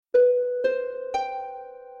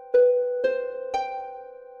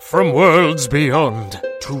from worlds beyond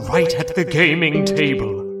to right at the gaming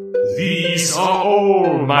table. These are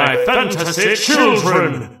all my fantasy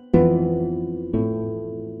children!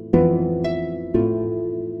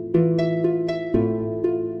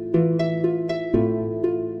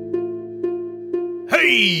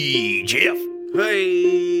 Hey, Jeff.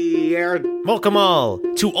 Hey, Aaron. Welcome all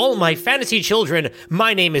to All My Fantasy Children.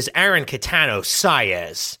 My name is Aaron Catano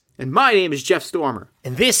Saez. And my name is Jeff Stormer.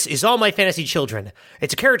 And this is All My Fantasy Children.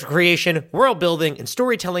 It's a character creation, world building, and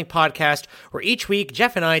storytelling podcast where each week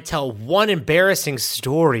Jeff and I tell one embarrassing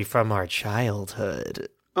story from our childhood.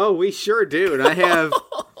 Oh, we sure do. And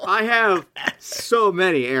I have so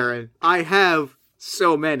many, Aaron. I have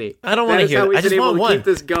so many. I don't want to hear it. I just want one. Keep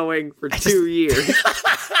this going for 2 years.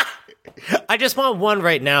 I just want one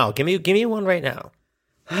right now. Give me one right now.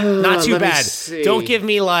 Not too bad. Don't give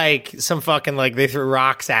me like some fucking like they threw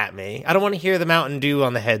rocks at me. I don't want to hear the Mountain Dew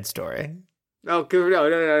on the head story. No.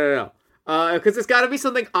 Because it's got to be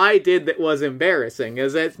something I did that was embarrassing.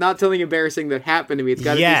 Because it's not something embarrassing that happened to me. It's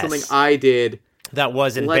got to be something I did that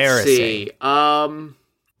was embarrassing. Let's see.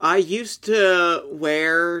 I used to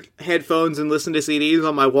wear headphones and listen to CDs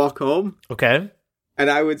on my walk home. Okay. And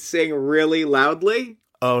I would sing really loudly.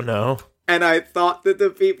 Oh no. And I thought that the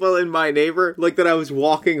people in my that I was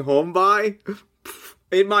walking home by,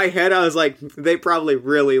 in my head I was like, they probably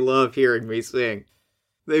really love hearing me sing.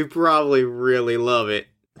 They probably really love it.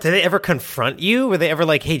 Did they ever confront you? Were they ever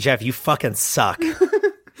like, hey Jeff, you fucking suck?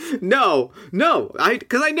 No.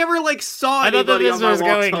 Because I never saw anybody on my walk home.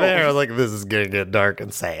 Going there. I was like, this is gonna get dark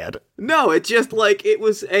and sad. No, it just it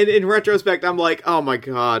was, and in retrospect, I'm like, oh my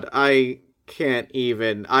god, I can't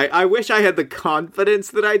even. I wish I had the confidence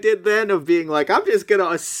that I did then of being like, I'm just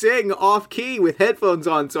gonna sing off key with headphones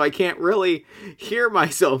on so I can't really hear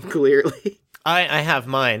myself clearly. I have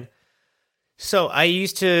mine. So I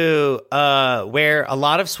used to wear a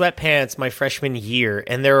lot of sweatpants my freshman year,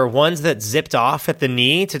 and there were ones that zipped off at the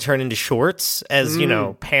knee to turn into shorts, as you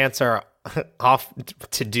know, pants are off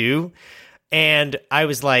to do. And I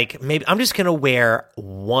was like, maybe I'm just gonna wear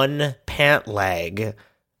one pant leg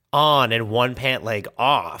on and one pant leg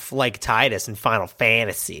off, like Tidus in Final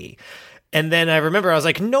Fantasy. And then I remember I was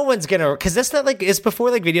like, no one's gonna, because that's not it's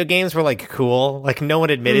before video games were cool. No one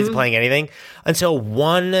admitted to playing anything until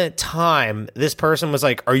one time this person was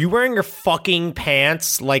like, are you wearing your fucking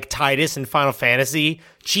pants like Tidus in Final Fantasy?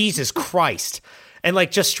 Jesus Christ. And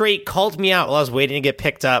just straight called me out while I was waiting to get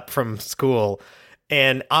picked up from school.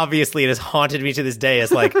 And obviously it has haunted me to this day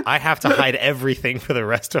as I have to hide everything for the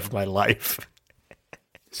rest of my life.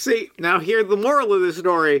 See, now here, the moral of the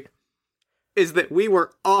story is that we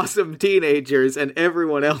were awesome teenagers and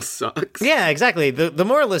everyone else sucks. Yeah, exactly. The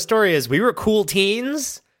moral of the story is we were cool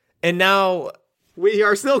teens, and now we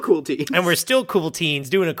are still cool teens. And we're still cool teens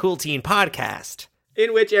doing a cool teen podcast.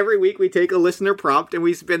 In which every week we take a listener prompt and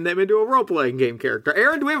we spin them into a role-playing game character.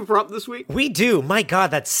 Aaron, do we have a prompt this week? We do. My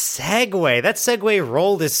God, that segue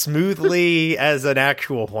rolled as smoothly as an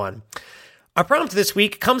actual one. Our prompt this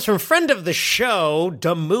week comes from friend of the show,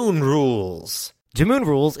 Damoon Rules. Damoon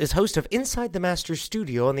Rules is host of Inside the Master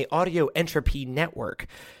Studio on the Audio Entropy Network.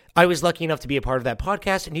 I was lucky enough to be a part of that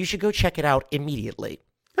podcast, and you should go check it out immediately.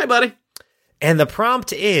 Hi, buddy. And the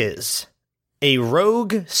prompt is a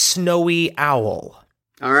rogue snowy owl.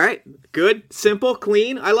 All right. Good, simple,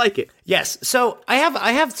 clean. I like it. Yes. So I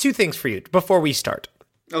have two things for you before we start.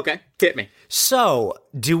 Okay. Hit me. So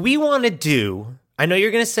do we want to do... I know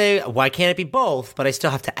you're going to say, why can't it be both? But I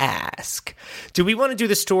still have to ask. Do we want to do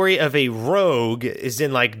the story of a rogue is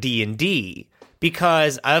in D&D?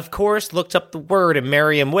 Because I, of course, looked up the word in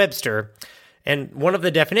Merriam-Webster, and one of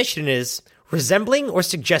the definition is resembling or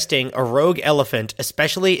suggesting a rogue elephant,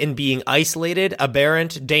 especially in being isolated,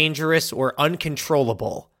 aberrant, dangerous, or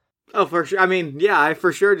uncontrollable. Oh, for sure. I mean, yeah, I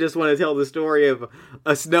for sure just want to tell the story of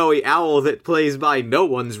a snowy owl that plays by no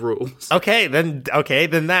one's rules. Okay, then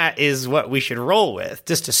that is what we should roll with,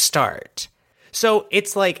 just to start. So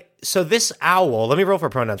it's so this owl, let me roll for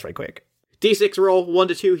pronouns right quick. D6 roll, 1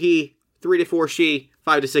 to 2 he, 3 to 4 she,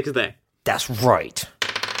 5 to 6 they. That's right.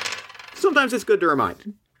 Sometimes it's good to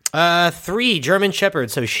remind. 3, German Shepherd,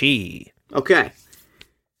 so she. Okay.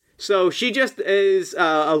 So she just is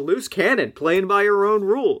a loose cannon playing by her own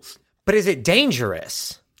rules. But is it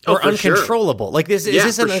dangerous or uncontrollable?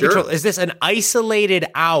 Sure. Is this an isolated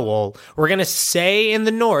owl? We're gonna say in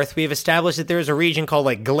the north we've established that there's a region called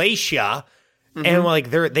Glacia,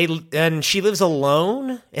 and and she lives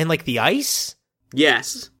alone in the ice.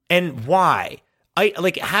 Yes. And why?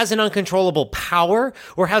 Has an uncontrollable power,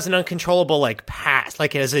 or has an uncontrollable past?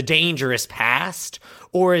 It has a dangerous past,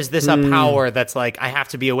 or is this a power that's I have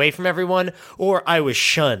to be away from everyone, or I was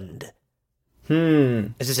shunned?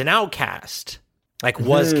 Is this an outcast? Like,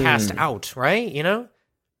 was cast out, right? You know?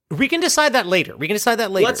 We can decide that later.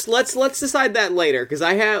 Let's decide that later, because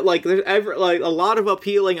I have, like, there's a lot of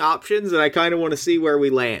appealing options, and I kind of want to see where we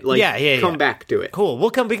land. Like, come back to it. Cool. We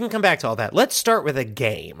can come back to all that. Let's start with a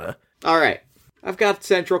game. All right. I've got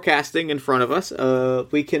central casting in front of us.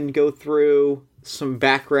 We can go through some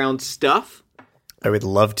background stuff. I would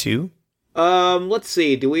love to. Let's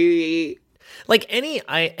see. Do we... Like,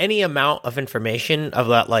 any amount of information of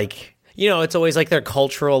that, like... You know, it's always like their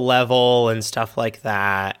cultural level and stuff like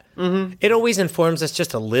that. Mm-hmm. It always informs us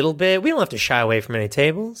just a little bit. We don't have to shy away from any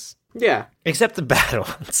tables. Yeah. Except the bad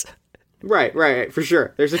ones. Right, for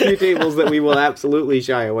sure. There's a few tables that we will absolutely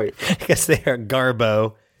shy away from. Because they are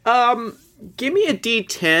garbo. Give me a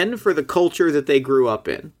D10 for the culture that they grew up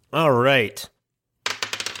in. All right.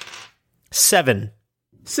 7.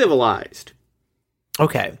 Civilized.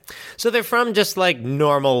 Okay. So they're from just, like,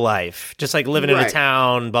 normal life. Just, like, living in a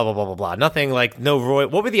town, blah, blah, blah, blah, blah. Nothing, like, no royal...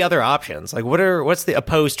 What were the other options? Like, what's the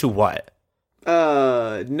opposed to what?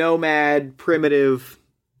 Nomad, primitive,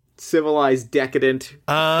 civilized, decadent.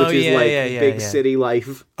 Which is, big city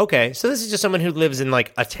life. Okay. So this is just someone who lives in,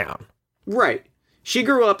 like, a town. Right. She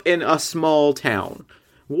grew up in a small town.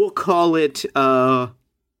 We'll call it, It's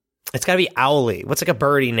gotta be Owly. What's, like, a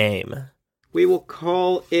birdie name? We will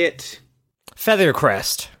call it...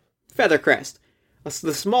 Feathercrest.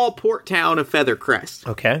 The small port town of Feathercrest.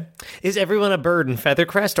 Okay. Is everyone a bird in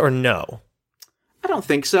Feathercrest or no? I don't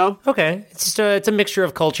think so. Okay. It's just it's a mixture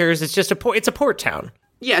of cultures. It's just it's a port town.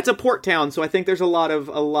 Yeah, it's a port town, so I think there's a lot of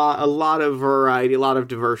variety, a lot of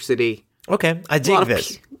diversity. Okay. I dig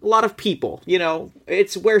this. A lot of people, you know.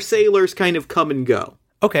 It's where sailors kind of come and go.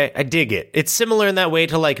 Okay, I dig it. It's similar in that way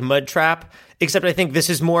to like Mud Trap, except I think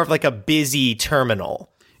this is more of like a busy terminal.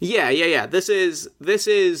 Yeah. This is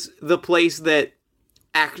the place that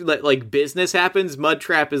like business happens. Mud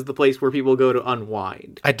Trap is the place where people go to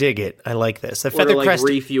unwind. I dig it. I like this. The Feathercrest, like,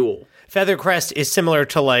 refuel. Feathercrest is similar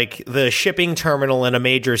to like the shipping terminal in a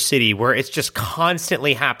major city where it's just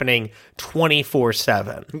constantly happening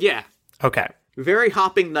 24/7. Yeah. Okay. Very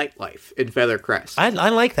hopping nightlife in Feathercrest. I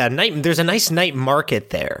like that. There's a nice night market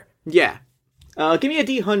there. Yeah. Give me a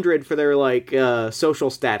D100 for their like social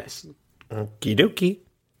status. Okie dokie.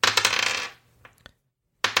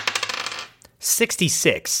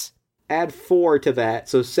 66. Add 4 to that,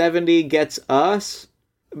 so 70 gets us.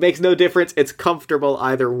 Makes no difference. It's comfortable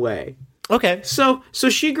either way. Okay. So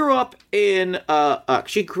she grew up in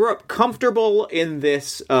comfortable in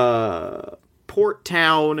this port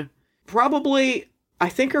town. Probably, I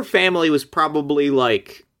think her family was probably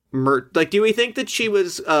like do we think that she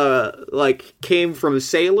was came from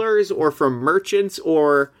sailors or from merchants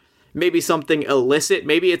or maybe something illicit?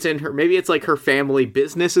 Maybe it's like her family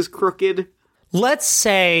business is crooked. Let's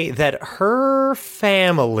say that her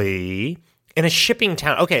family in a shipping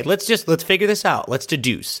town. Okay, let's figure this out. Let's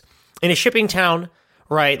deduce. In a shipping town,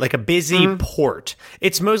 right, like a busy port.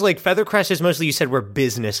 It's mostly like Feathercrest is mostly, you said, where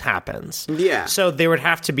business happens. Yeah. So there would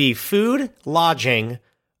have to be food, lodging,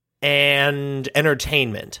 and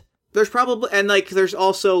entertainment. There's probably, and like, there's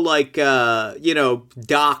also like,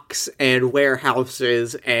 docks and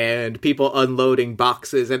warehouses and people unloading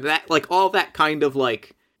boxes and that, like, all that kind of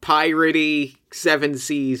like piratey 7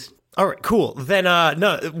 Seas. All right, cool. Then,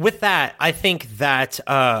 no, with that, I think that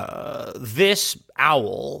this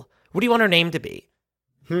owl, what do you want her name to be?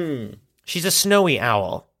 She's a snowy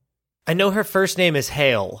owl. I know her first name is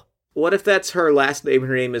Hale. What if that's her last name?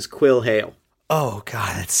 Her name is Quill Hale. Oh,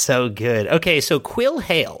 God, that's so good. Okay, so Quill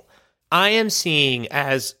Hale, I am seeing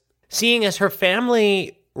as her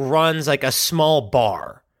family runs like a small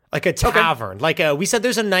bar, like a tavern. Okay. Like we said,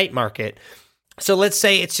 there's a night market. So let's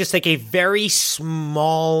say it's just like a very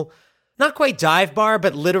small, not quite dive bar,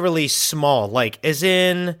 but literally small, like as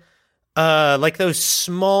in like those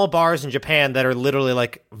small bars in Japan that are literally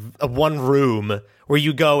like a one room where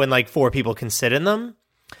you go and like 4 people can sit in them.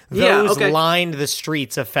 Those lined the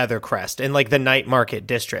streets of Feathercrest in like the night market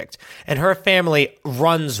district. And her family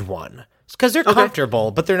runs one because they're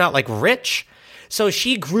comfortable, but they're not like rich. So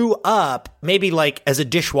she grew up maybe like as a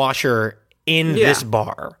dishwasher in this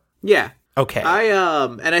bar. Yeah. Okay.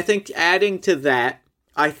 And I think adding to that,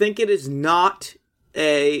 I think it is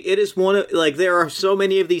one of, like, there are so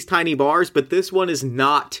many of these tiny bars, but this one is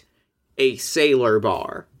not a sailor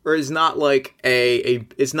bar, or is not like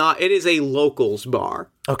it is a locals bar.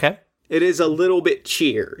 Okay. It is a little bit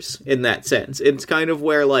Cheers in that sense. It's kind of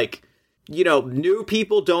where, like, new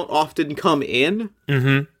people don't often come in.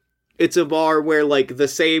 Mm-hmm. It's a bar where, like, the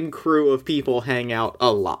same crew of people hang out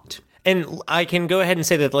a lot. And I can go ahead and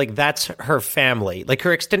say that, like, that's her family. Like,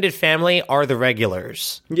 her extended family are the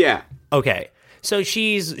regulars. Yeah. Okay. So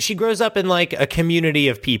she grows up in like a community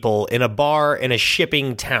of people in a bar in a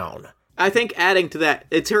shipping town. I think adding to that,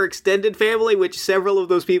 it's her extended family, which several of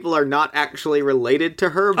those people are not actually related to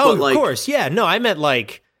her. Oh, but of course. Yeah. No, I meant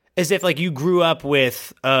like as if like you grew up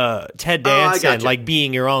with Ted Danson like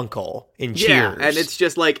being your uncle in Cheers. Yeah, and it's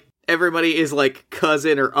just like everybody is like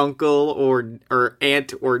cousin or uncle or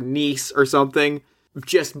aunt or niece or something.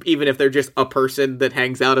 Just even if they're just a person that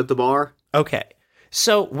hangs out at the bar. Okay.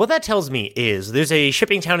 So what that tells me is there's a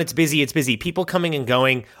shipping town. It's busy. People coming and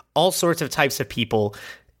going, all sorts of types of people.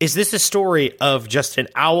 Is this a story of just an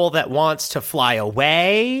owl that wants to fly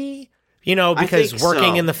away? You know, because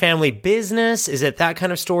working in the family business, is it that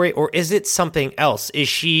kind of story? Or is it something else? Does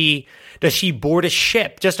she board a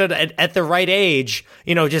ship just at the right age,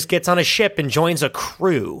 you know, just gets on a ship and joins a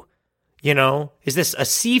crew? You know, is this a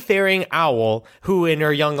seafaring owl who in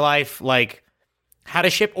her young life, like, had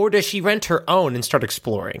a ship, or does she rent her own and start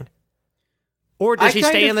exploring? Or does she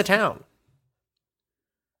stay in the town?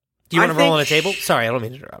 Do you want to roll on a table? Sorry, I don't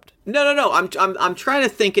mean to interrupt. No. I'm trying to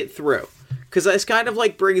think it through. Because this kind of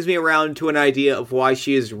like brings me around to an idea of why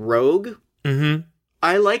she is rogue. Mm-hmm.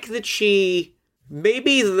 I like that she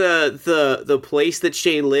maybe the place that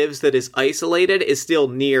she lives that is isolated is still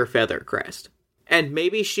near Feathercrest. And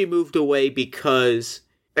maybe she moved away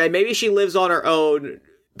and maybe she lives on her own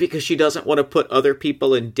because she doesn't want to put other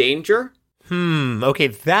people in danger. Okay,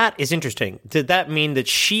 that is interesting. Did that mean that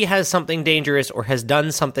she has something dangerous or has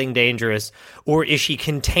done something dangerous, or is she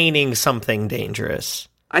containing something dangerous?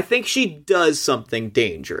 I think she does something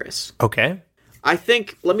dangerous. Okay. I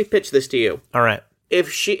think, let me pitch this to you. All right.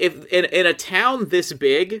 If in a town this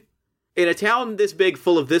big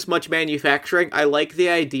full of this much manufacturing, I like the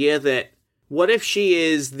idea that what if she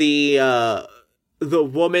is the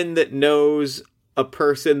woman that knows a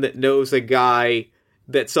person that knows a guy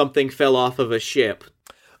that something fell off of a ship?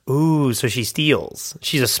 Ooh, so she steals.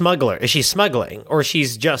 She's a smuggler. Is she smuggling? Or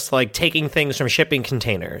she's just, like, taking things from shipping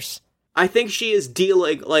containers? I think she is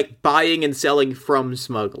dealing, like, buying and selling from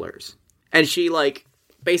smugglers. And she, like,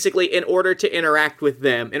 basically, in order to interact with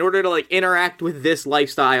them, in order to, like, interact with this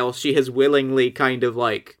lifestyle, she has willingly kind of,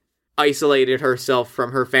 like, isolated herself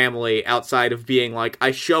from her family outside of being like,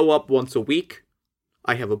 I show up once a week,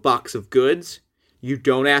 I have a box of goods, you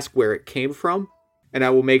don't ask where it came from, and I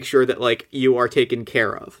will make sure that, like, you are taken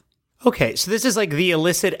care of. Okay, so this is like the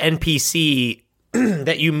illicit NPC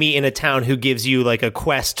that you meet in a town who gives you, like, a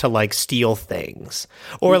quest to, like, steal things.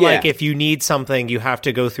 Or, like, if you need something, you have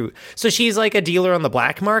to go through... So she's, like, a dealer on the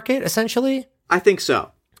black market, essentially? I think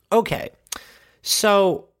so. Okay.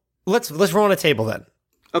 So, let's roll on a table, then.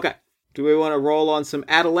 Okay. Do we want to roll on some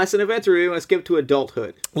adolescent events, or do we want to skip to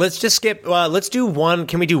adulthood? Let's just skip... let's do one...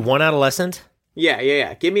 Can we do one adolescent?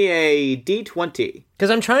 Yeah. Give me a D20. Because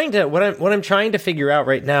I'm trying to... What I'm trying to figure out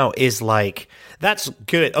right now is, like... That's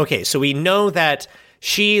good. Okay, so we know that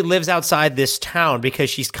she lives outside this town because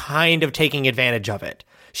she's kind of taking advantage of it.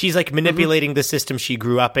 She's, like, manipulating the system she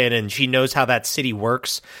grew up in, and she knows how that city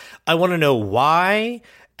works. I want to know why,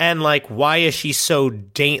 and, like, why is she so...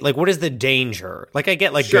 like, what is the danger? Like, I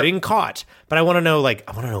get, like, getting caught, but I want to know, like...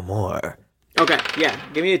 I want to know more. Okay, yeah.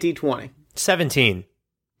 Give me a D20. 17.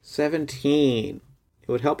 17.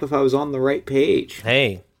 It would help if I was on the right page.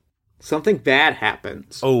 Hey. Something bad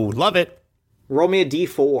happens. Oh, love it. Roll me a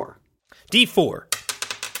D4. D4.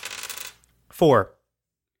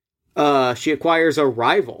 4. She acquires a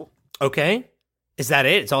rival. Okay. Is that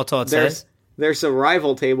it? It's all it says? There's a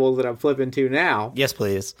rival table that I'm flipping to now. Yes,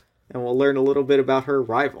 please. And we'll learn a little bit about her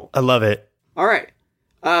rival. I love it. All right.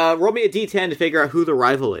 Roll me a D10 to figure out who the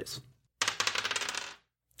rival is.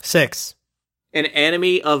 6. An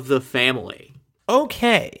enemy of the family.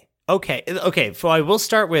 Okay. So I will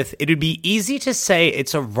start with, it would be easy to say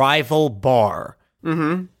it's a rival bar.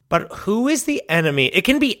 Mm-hmm. But who is the enemy? It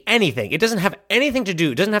can be anything. It doesn't have anything to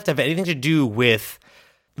do. It doesn't have to have anything to do with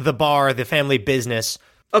the bar, the family business.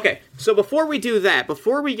 Okay, so before we do that,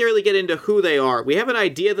 before we really get into who they are, we have an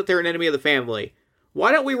idea that they're an enemy of the family.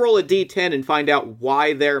 Why don't we roll a D10 and find out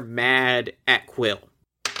why they're mad at Quill?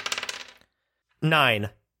 9.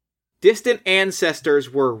 Distant ancestors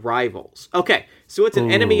were rivals. Okay, so it's an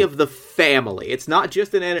enemy of the family. It's not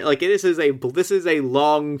just an enemy. Like, this is a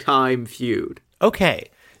long time feud. Okay,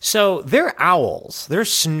 so they're owls. They're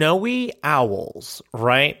snowy owls,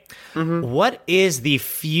 right? Mm-hmm. What is the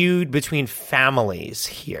feud between families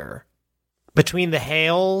here? Between the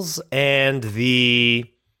Hales and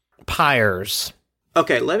the Pyres?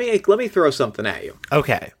 Okay, let me throw something at you.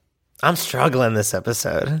 Okay. I'm struggling this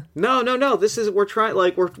episode. No. We're trying,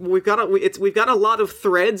 like, we've got a lot of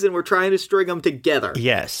threads and we're trying to string them together.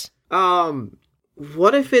 Yes.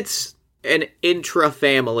 What if it's an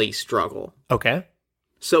intra-family struggle. Okay.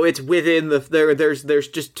 So it's within there's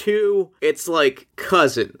just two, it's like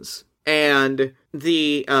cousins. And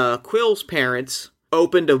the Quill's parents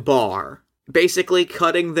opened a bar, basically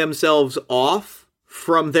cutting themselves off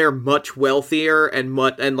from their much wealthier and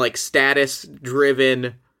like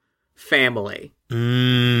status-driven family.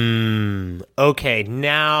 Okay,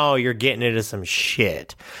 now you're getting into some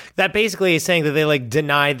shit. That basically is saying that they like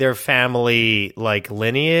denied their family like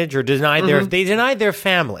lineage or denied they denied their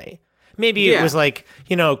family. Maybe it was like,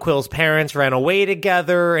 you know, Quill's parents ran away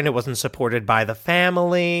together and it wasn't supported by the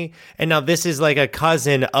family. And now this is like a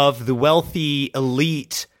cousin of the wealthy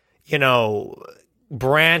elite, you know,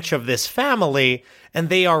 branch of this family, and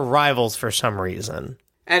they are rivals for some reason.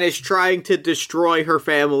 And is trying to destroy her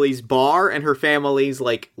family's bar and her family's,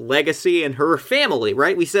 like, legacy and her family,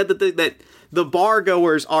 right? We said that the bar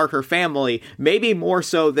goers are her family, maybe more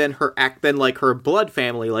so than her blood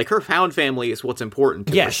family. Like, her found family is what's important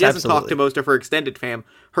to her. She hasn't talked to most of her extended fam.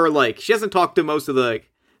 She hasn't talked to most of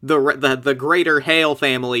the greater Hale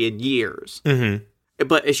family in years. Mm-hmm.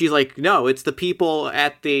 But she's like, no, it's the people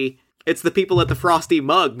at the Frosty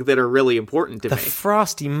Mug that are really important to me. The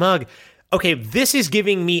Frosty Mug. Okay, this is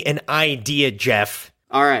giving me an idea, Jeff.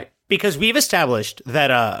 All right. Because we've established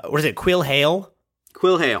that, Quill Hale?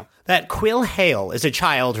 Quill Hale. That Quill Hale is a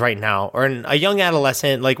child right now, or a young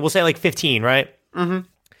adolescent, like, we'll say like 15, right? Mm-hmm.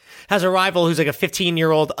 Has a rival who's like a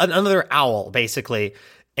 15-year-old, another owl, basically.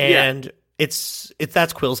 And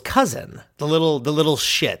that's Quill's cousin, the little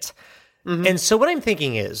shit. Mm-hmm. And so what I'm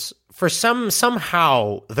thinking is,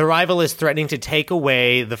 somehow, the rival is threatening to take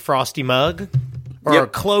away the Frosty Mug, or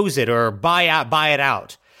close it, or buy it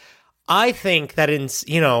out. I think that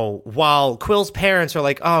while Quill's parents are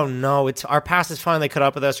like, oh no, our past is finally caught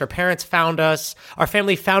up with us. Our parents found us. Our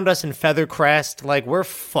family found us in Feathercrest. Like, we're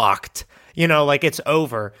fucked. Like, it's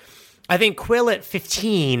over. I think Quill at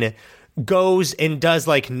 15 goes and does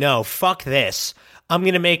like, no, fuck this. I'm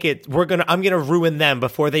going to make it, I'm going to ruin them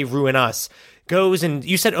before they ruin us. Goes and,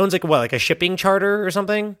 you said owns like a shipping charter or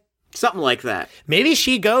something? Something like that. Maybe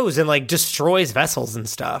she goes and like destroys vessels and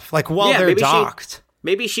stuff, like while they're docked.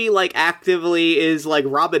 Maybe she like actively is like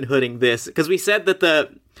Robin Hooding this, because we said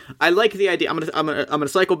that I like the idea. I'm gonna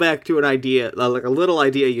cycle back to an idea, like a little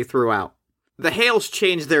idea you threw out. The Hales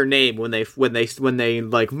changed their name when they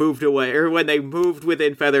like moved away, or when they moved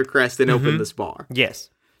within Feathercrest and opened this bar. Yes.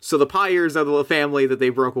 So the Pyres are the family that they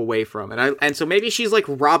broke away from, and so maybe she's like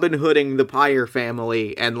Robin Hooding the Pyre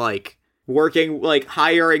family and like working, like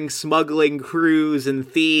hiring smuggling crews and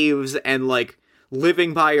thieves and like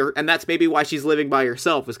living by her, and that's maybe why she's living by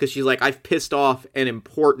herself, is because she's like, I've pissed off an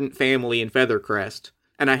important family in Feathercrest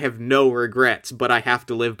and I have no regrets, but I have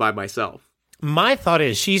to live by myself. My thought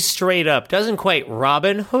is she's straight up doesn't quite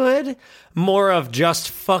Robin Hood, more of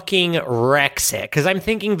just fucking wrecks it, because I'm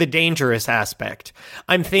thinking the dangerous aspect.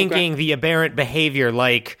 I'm thinking the aberrant behavior,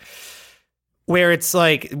 like where it's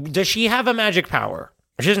like, does she have a magic power?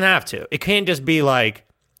 She doesn't have to. It can't just be like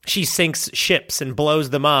she sinks ships and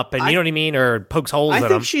blows them up, and you know what I mean, or pokes holes in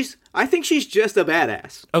them. I think she's just a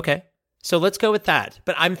badass. Okay, so let's go with that.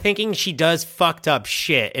 But I'm thinking she does fucked up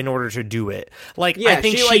shit in order to do it. Like, I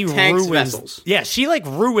think she ruins vessels. Yeah, she like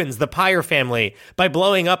ruins the Pyre family by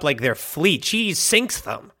blowing up like their fleet. She sinks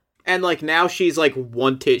them, and like now she's like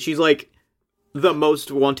wanted. She's like the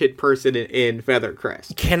most wanted person in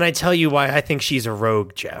Feathercrest. Can I tell you why I think she's a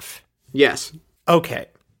rogue, Jeff? Yes. Okay.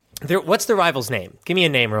 What's the rival's name? Give me a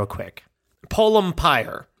name real quick. Pollum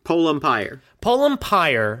Pyre. Pollum Pyre. Pollum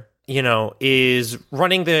Pyre, is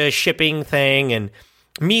running the shipping thing and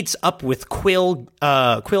meets up with Quill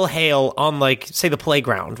Hale on, like, say, the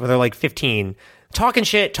playground where they're, like, 15. Talking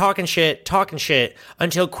shit,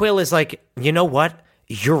 until Quill is like, you know what?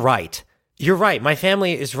 You're right. My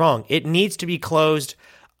family is wrong. It needs to be closed.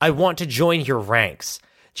 I want to join your ranks.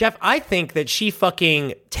 Jeff, I think that she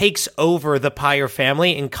fucking takes over the Pyre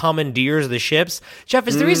family and commandeers the ships. Jeff,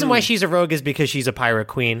 is the reason why she's a rogue is because she's a pirate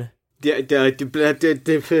queen? Yes.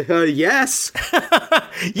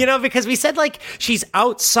 Because we said, like, she's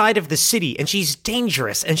outside of the city, and she's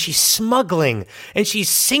dangerous, and she's smuggling, and she's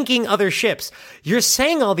sinking other ships. You're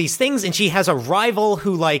saying all these things, and she has a rival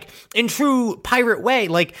who, like, in true pirate way,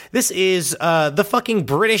 like, this is the fucking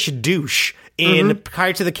British douche in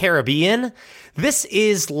Pirates of the Caribbean. This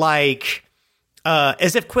is like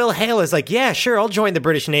as if Quill Hale is like, yeah, sure, I'll join the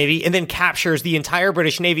British Navy, and then captures the entire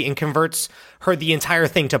British Navy and converts the entire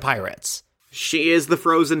thing to pirates. She is the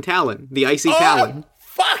frozen Talon, the icy Talon.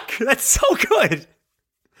 Fuck! That's so good!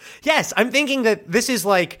 Yes, I'm thinking that this is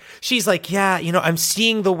like, she's like, yeah, I'm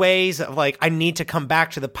seeing the ways of like, I need to come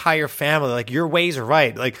back to the Pyre family. Like, your ways are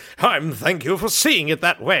right. Like, thank you for seeing it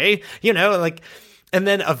that way. Like, and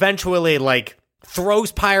then eventually, like,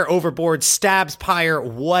 throws Pyre overboard, stabs Pyre,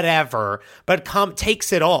 whatever, but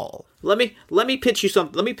takes it all. Let me pitch you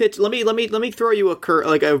something. Let me throw you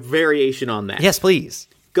a variation on that. Yes, please.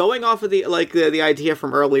 Going off of the idea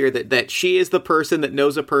from earlier that she is the person that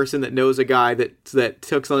knows a guy that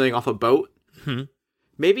took something off a boat. Hmm.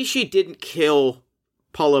 Maybe she didn't kill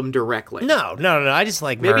Pullum directly. No. I just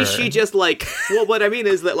like maybe murder. she just like. Well, what I mean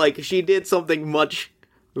is that like she did something much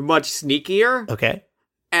sneakier. Okay.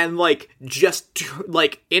 And like just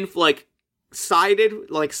like sided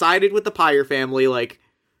with the Pyre family, like.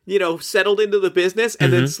 Settled into the business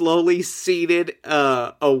and then slowly seeded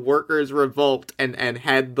a workers' revolt and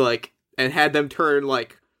had them turn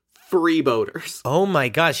like freeboaters. Oh my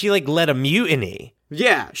gosh, she like led a mutiny.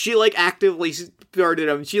 Yeah, she like actively started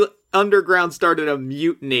underground started a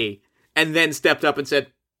mutiny and then stepped up and said,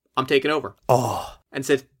 "I'm taking over." Oh. And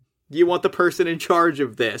said, "You want the person in charge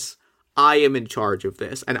of this? I am in charge of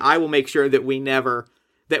this, and I will make sure that we never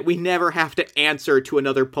have to answer to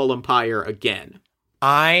another Pullum Pyre again."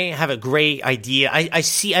 I have a great idea. I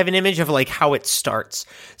have an image of like how it starts.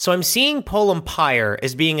 So I'm seeing Pullum Pyre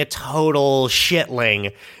as being a total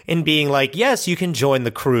shitling and being like, yes, you can join the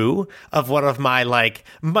crew of one of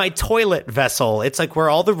my toilet vessel. It's like where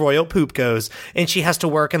all the royal poop goes, and she has to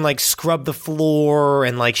work and like scrub the floor,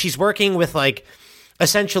 and like she's working with like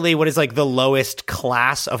essentially what is like the lowest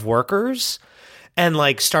class of workers. And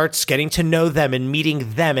like starts getting to know them and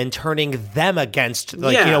meeting them and turning them against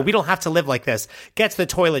we don't have to live like this. Gets the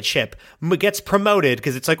toilet ship, gets promoted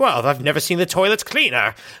because it's like, well, I've never seen the toilets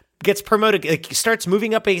cleaner. Gets promoted, like, starts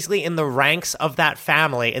moving up basically in the ranks of that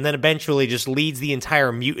family, and then eventually just leads the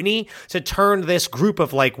entire mutiny to turn this group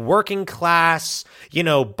of like working class,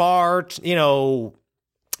 Bart,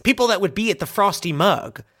 people that would be at the Frosty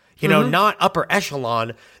Mug. Not upper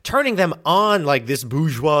echelon, turning them on like this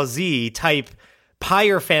bourgeoisie type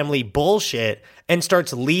Pyre family bullshit and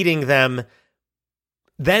starts leading them.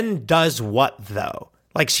 Then does what though?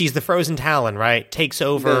 Like she's the Frozen Talon, right? Takes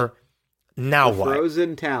over. Now what?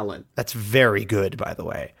 Frozen Talon. That's very good, by the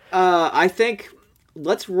way. I think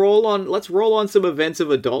let's roll on some events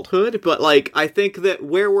of adulthood, but like I think that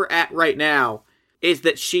where we're at right now is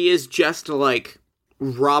that she is just like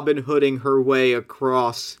Robin Hooding her way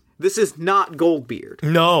across. This is not Goldbeard.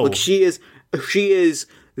 No. Like she is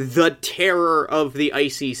the terror of the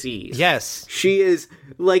Icy Seas. Yes. She is,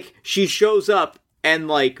 like, she shows up and,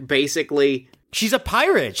 like, basically... She's a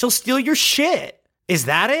pirate. She'll steal your shit. Is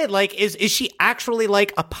that it? Like, is she actually,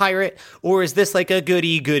 like, a pirate? Or is this, like, a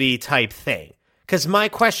goody-goody type thing? Because my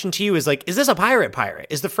question to you is, like, is this a pirate?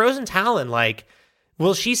 Is the Frozen Talon, like,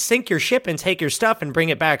 will she sink your ship and take your stuff and bring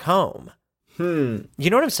it back home? You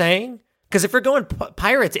know what I'm saying? Because if we're going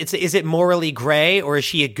pirates, is it morally gray, or is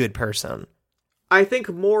she a good person? I think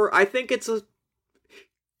it's a...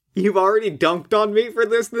 You've already dunked on me for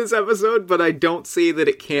this episode, but I don't see that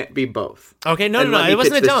it can't be both. Okay, no, it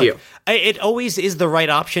wasn't a dunk. It always is the right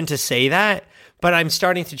option to say that, but I'm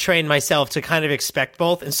starting to train myself to kind of expect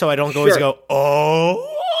both, and so I don't always go,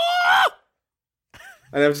 oh...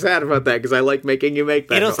 And I'm sad about that, because I like making you make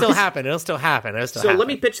that It'll noise. still happen. So let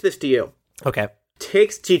me pitch this to you. Okay.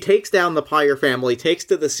 She takes down the Pyre family, takes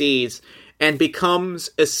to the seas, and becomes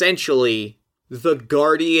essentially... the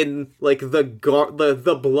guardian, like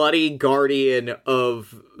the bloody guardian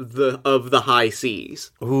of the high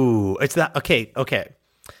seas. Ooh, it's that. Okay.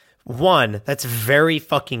 One, that's very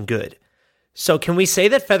fucking good. So can we say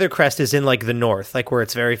that Feathercrest is in like the north, like where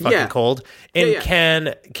it's very fucking cold? And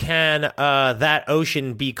can that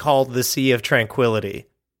ocean be called the Sea of Tranquility?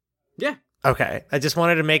 Yeah. Okay. I just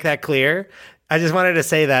wanted to make that clear. I just wanted to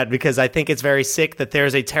say that because I think it's very sick that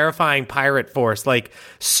there's a terrifying pirate force like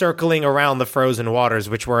circling around the frozen waters,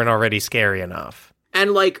 which weren't already scary enough.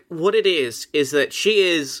 And like what it is that she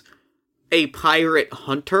is a pirate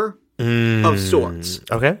hunter of sorts.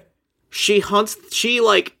 Okay. She hunts, she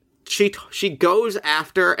goes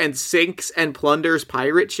after and sinks and plunders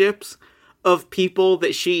pirate ships of people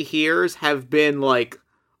that she hears have been like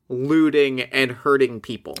looting and hurting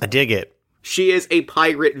people. I dig it. She is a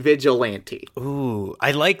pirate vigilante. Ooh, I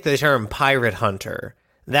like the term pirate hunter.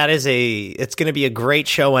 It's going to be a great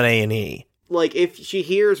show on A&E. Like, if she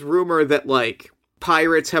hears rumor that, like,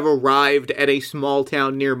 pirates have arrived at a small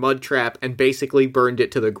town near Mudtrap and basically burned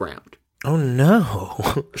it to the ground. Oh,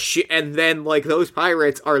 no. And then, like, those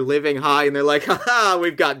pirates are living high and they're like, haha,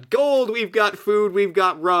 we've got gold, we've got food, we've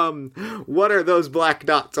got rum. What are those black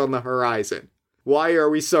dots on the horizon? Why are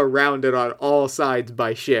we surrounded on all sides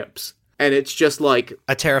by ships? And it's just like...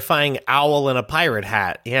 A terrifying owl in a pirate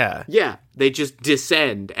hat, yeah. Yeah, they just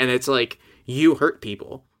descend, and it's like, you hurt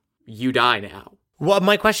people. You die now. Well,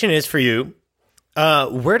 my question is for you,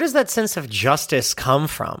 where does that sense of justice come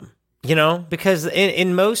from? You know, because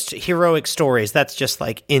in most heroic stories, that's just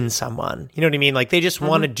like in someone. You know what I mean? Like they just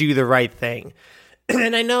want to do the right thing.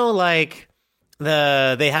 And I know like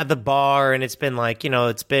they had the bar and it's been like, you know,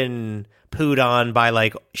 it's been pooed on by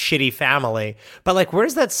like shitty family. But like, where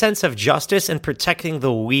does that sense of justice and protecting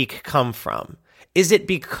the weak come from? Is it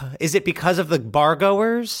because of the bar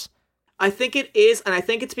goers? I think it is. And I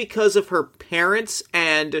think it's because of her parents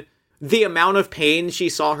and the amount of pain she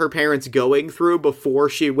saw her parents going through before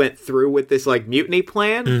she went through with this, like, mutiny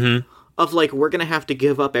plan of, like, we're gonna have to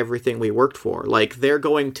give up everything we worked for. Like, they're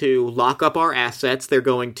going to lock up our assets, they're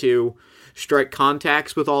going to strike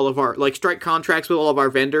contracts with all of our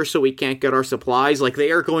vendors so we can't get our supplies. Like, they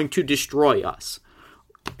are going to destroy us.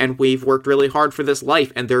 And we've worked really hard for this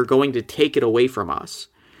life, and they're going to take it away from us.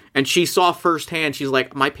 And she saw firsthand, she's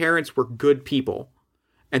like, my parents were good people.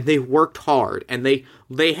 And they worked hard, and they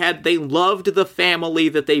loved the family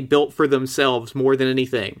that they built for themselves more than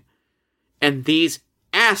anything. And these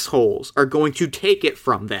assholes are going to take it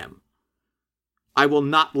from them. I will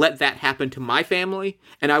not let that happen to my family,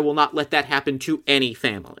 and I will not let that happen to any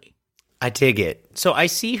family. I dig it. So I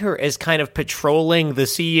see her as kind of patrolling the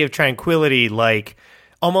Sea of Tranquility, like,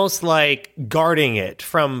 almost like guarding it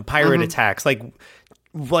from pirate attacks,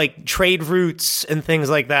 like trade routes and things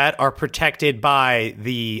like that are protected by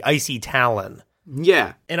the Icy Talon.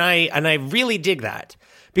 Yeah. And I really dig that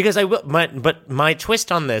because but my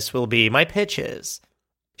twist on this will be my pitch is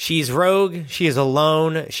she's rogue, she is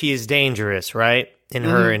alone, she is dangerous, right? In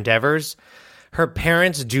her endeavors. Her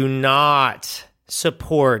parents do not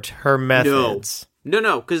support her methods.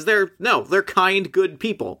 No, because they're kind, good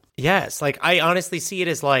people. Yes, like I honestly see it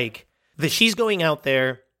as like she's going out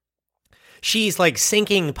there. She's like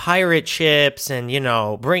sinking pirate ships and, you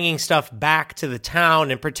know, bringing stuff back to the town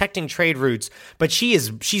and protecting trade routes. But she's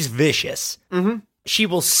vicious. Mm-hmm. She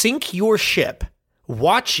will sink your ship,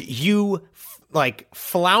 watch you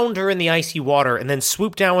flounder in the icy water, and then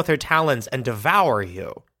swoop down with her talons and devour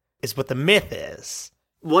you. Is what the myth is.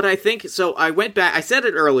 What I think, so I went back, I said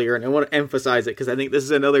it earlier, and I want to emphasize it because I think this is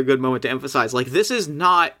another good moment to emphasize. Like, this is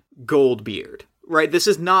not Goldbeard. Right, this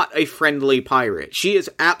is not a friendly pirate. She is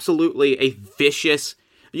absolutely a vicious,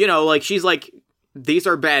 you know, like, she's like, these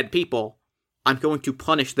are bad people. I'm going to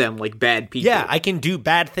punish them like bad people. Yeah, I can do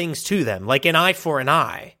bad things to them, like an eye for an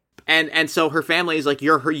eye. And so her family is like,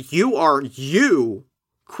 you,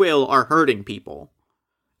 Quill, are hurting people.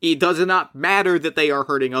 It does not matter that they are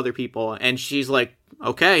hurting other people. And she's like,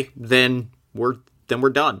 okay, then we're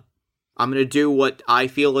done. I'm going to do what I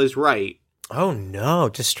feel is right. Oh no,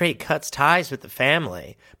 just straight cuts ties with the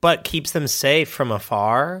family, but keeps them safe from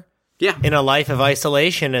afar. Yeah. In a life of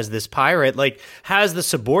isolation as this pirate, like, has the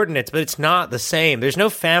subordinates, but it's not the same. There's no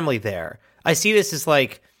family there. I see this as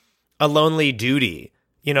like a lonely duty,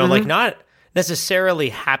 you know, like not necessarily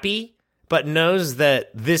happy, but knows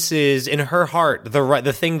that this is in her heart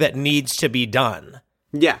the thing that needs to be done.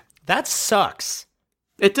 Yeah. That sucks.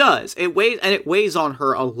 It does. It weighs on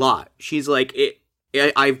her a lot. She's like,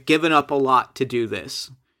 I've given up a lot to do this,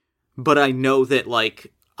 but I know that,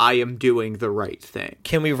 like, I am doing the right thing.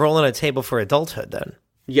 Can we roll on a table for adulthood, then?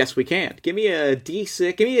 Yes, we can. Give me a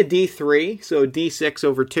D6, give me a D3, so D6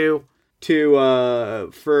 over 2,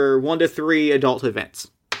 for 1 to 3 adult events.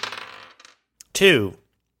 2.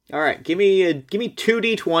 Alright, give me 2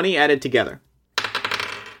 D20 added together.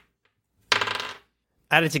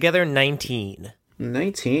 Added together, 19.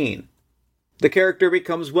 19. The character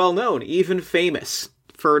becomes well-known, even famous,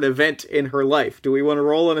 for an event in her life. Do we want to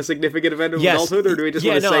roll on a significant event of adulthood, or do we just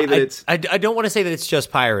want to say that it's... I don't want to say that it's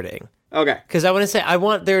just pirating. Okay. Because I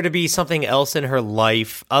want there to be something else in her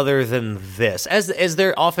life other than this, as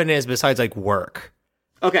there often is besides, like, work.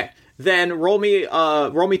 Okay. Then roll me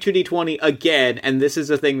 2d20 again, and this is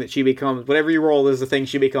the thing that she becomes... Whatever you roll is the thing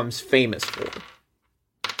she becomes famous for.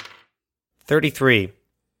 33.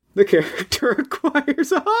 The character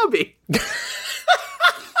acquires a hobby.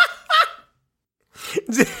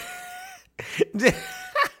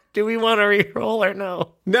 Do we want to reroll or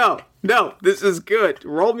no? No, this is good.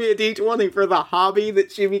 Roll me a d20 for the hobby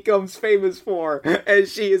that she becomes famous for,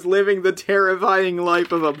 as she is living the terrifying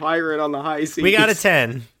life of a pirate on the high seas. We got a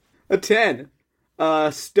 10. A 10.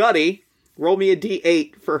 Study. Roll me a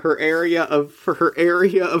d8 for her area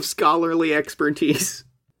of scholarly expertise.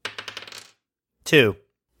 2.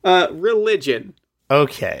 Religion.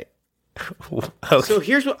 Okay. Okay. So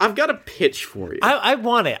here's what I've got a pitch for you. I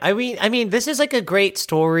want it. I mean, this is like a great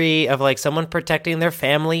story of like someone protecting their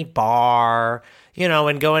family bar, you know,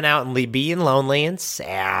 and going out and being lonely and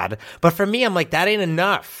sad. But for me, I'm like, that ain't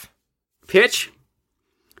enough. Pitch: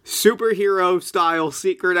 superhero style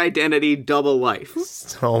secret identity double life.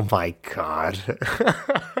 Oh my God.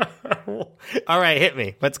 All right, hit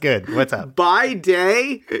me. What's good? What's up? By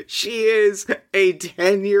day, she is a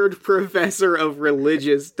tenured professor of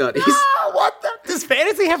religious studies. Oh, what the? Does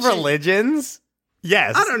fantasy have religions?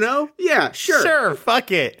 Yes. I don't know. Yeah, sure. Sure,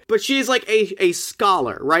 fuck it. But she's like a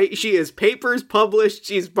scholar, right? She has papers published.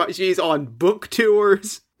 She's on book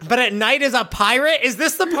tours. But at night is a pirate? Is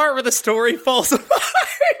this the part where the story falls apart?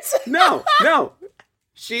 No.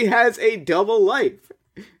 She has a double life.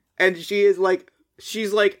 And she's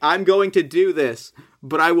like, I'm going to do this,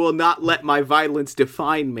 but I will not let my violence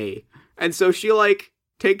define me. And so she like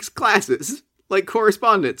takes classes, like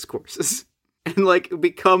correspondence courses, and like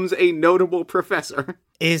becomes a notable professor.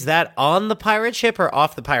 Is that on the pirate ship or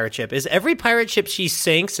off the pirate ship? Is every pirate ship she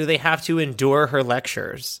sinks, do they have to endure her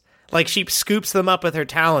lectures? Like she scoops them up with her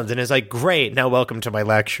talons and is like, great, now welcome to my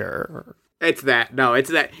lecture. It's that. No,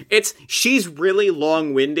 it's that. She's really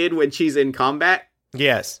long-winded when she's in combat.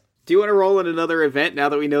 Yes. Do you want to roll in another event now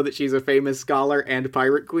that we know that she's a famous scholar and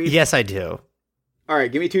pirate queen? Yes, I do. All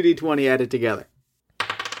right, give me 2d20 added together.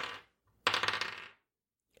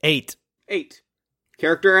 8. 8.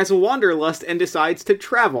 Character has a wanderlust and decides to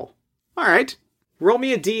travel. All right. Roll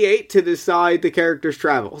me a d8 to decide the character's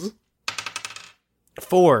travels.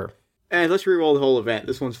 4. And let's reroll the whole event.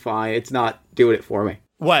 This one's fine. It's not doing it for me.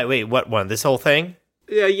 Wait, what one? This whole thing?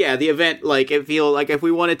 Yeah, the event, like, it feels like if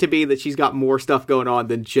we want it to be that she's got more stuff going on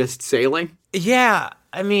than just sailing. Yeah,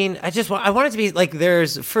 I mean, I want it to be, like,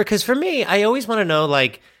 because for me, I always want to know,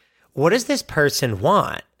 like, what does this person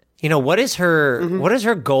want? You know, what is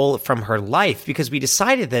her goal from her life? Because we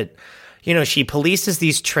decided that, you know, she polices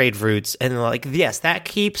these trade routes, and, like, yes, that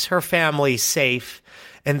keeps her family safe,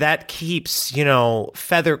 and that keeps, you know,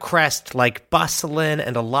 Feathercrest, like, bustling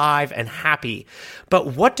and alive and happy. But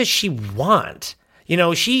what does she want? You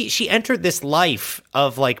know, she entered this life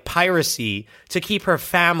of, like, piracy to keep her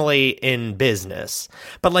family in business.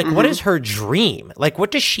 But, like, what is her dream? Like,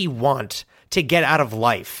 what does she want to get out of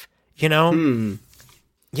life? You know?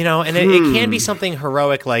 You know, and it can be something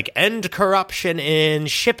heroic like end corruption in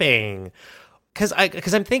shipping. Because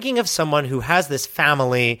I'm thinking of someone who has this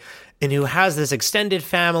family and who has this extended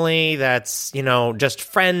family that's, you know, just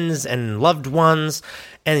friends and loved ones.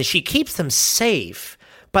 And she keeps them safe.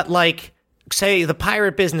 But, like, say the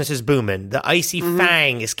pirate business is booming. The Icy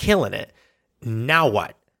Fang is killing it. Now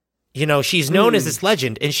what? You know, she's known as this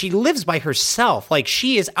legend, and she lives by herself. Like,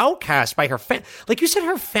 she is outcast by her like you said,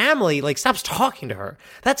 her family, like, stops talking to her.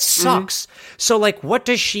 That sucks. So, like, what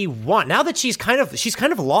does she want? Now that she's kind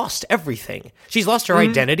of lost everything. She's lost her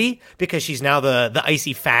identity because she's now the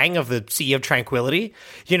Icy Fang of the Sea of Tranquility.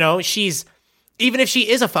 You know, even if she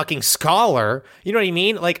is a fucking scholar, you know what I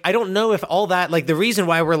mean? Like, I don't know if all that, like, the reason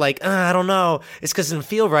why we're like, I don't know, is because it doesn't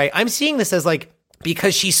feel right. I'm seeing this as, like,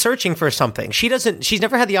 because she's searching for something. She's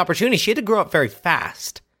never had the opportunity. She had to grow up very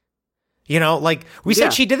fast. You know, like, we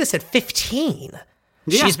said she did this at 15.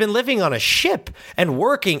 Yeah. She's been living on a ship and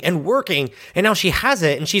working, and now she has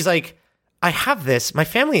it, and she's like, I have this. My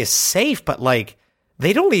family is safe, but, like,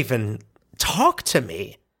 they don't even talk to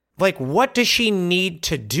me. Like, what does she need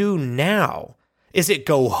to do now? Is it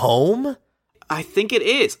go home? I think it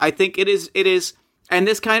is. It is. And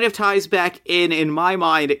this kind of ties back in my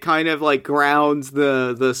mind, it kind of like grounds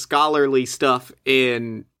the scholarly stuff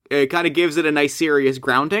in, it kind of gives it a nice serious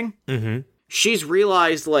grounding. Mm-hmm. She's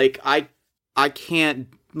realized, like, I can't,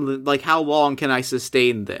 like, how long can I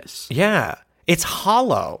sustain this? Yeah, it's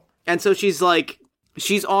hollow. And so she's like,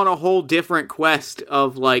 she's on a whole different quest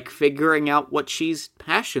of, like, figuring out what she's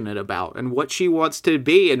passionate about and what she wants to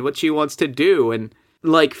be and what she wants to do and,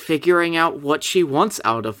 like, figuring out what she wants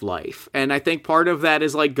out of life. And I think part of that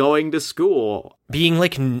is, like, going to school. Being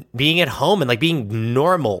at home and, like, being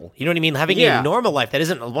normal. You know what I mean? Having a normal life that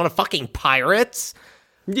isn't one of fucking pirates.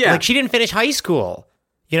 Yeah. Like, she didn't finish high school.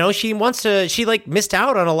 You know, she like missed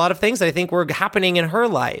out on a lot of things that I think were happening in her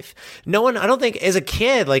life. I don't think as a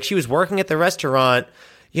kid, like, she was working at the restaurant,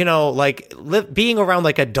 you know, like being around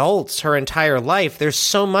like adults her entire life. There's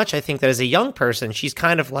so much I think that as a young person, she's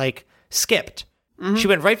kind of like skipped. Mm-hmm. She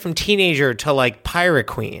went right from teenager to like pirate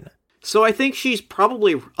queen. So I think she's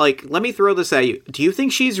probably like, let me throw this at you. Do you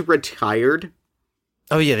think she's retired?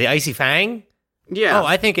 Oh yeah, the Icy Fang? Yeah. Oh,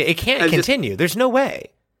 I think it can't continue. There's no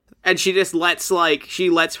way. And she just lets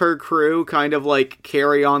her crew kind of, like,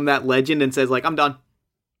 carry on that legend and says, like, I'm done.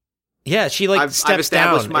 Yeah, she like I've steps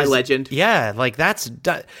established down. my legend. Yeah, like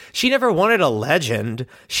she never wanted a legend.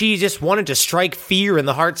 She just wanted to strike fear in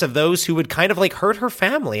the hearts of those who would kind of like hurt her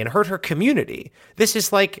family and hurt her community. This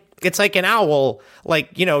is like, it's like an owl,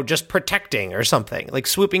 like, you know, just protecting or something, like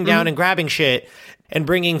swooping down and grabbing shit and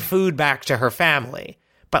bringing food back to her family.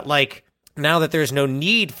 But like, now that there's no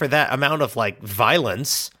need for that amount of like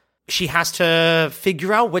violence, she has to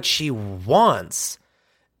figure out what she wants.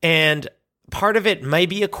 And part of it may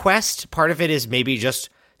be a quest. Part of it is maybe just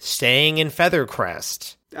staying in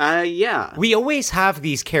Feathercrest. Yeah. We always have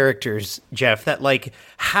these characters, Jeff, that like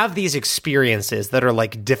have these experiences that are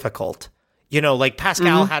like difficult. You know, like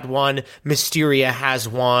Pascal had one, Mysteria has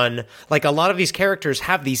one. Like a lot of these characters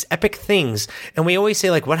have these epic things. And we always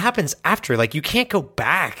say like, what happens after? Like you can't go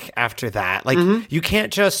back after that. Like you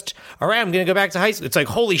can't just, all right, I'm going to go back to high school. It's like,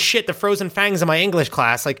 holy shit, the frozen fangs in my English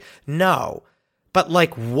class. Like, no. But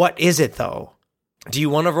like, what is it though? Do you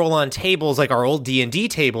want to roll on tables like our old D&D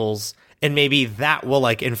tables? And maybe that will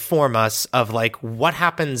like inform us of like what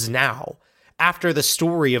happens now after the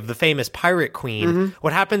story of the famous pirate queen.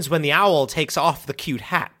 What happens when the owl takes off the cute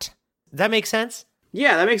hat? That makes sense?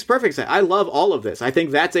 Yeah, that makes perfect sense. I love all of this. I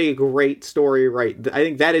think that's a great story, right? I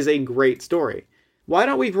think that is a great story. Why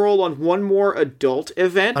don't we roll on one more adult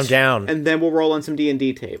event? I'm down. And then we'll roll on some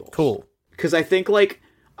D&D tables. Cool. Because I think like,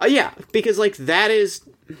 because like that is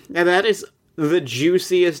the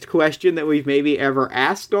juiciest question that we've maybe ever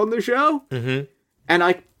asked on the show.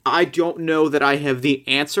 And I don't know that I have the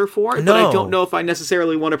answer for it, but I don't know if I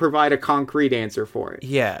necessarily want to provide a concrete answer for it.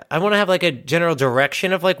 Yeah, I want to have like a general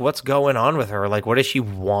direction of like what's going on with her. Like, what does she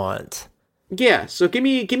want? Yeah, so give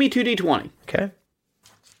me 2d20. Okay.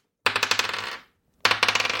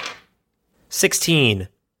 16.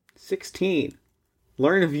 16.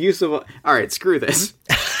 Learn of use of... All right, screw this.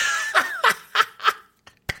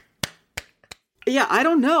 Yeah, I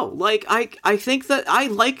don't know. Like, I think that I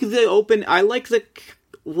like the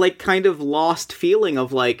like kind of lost feeling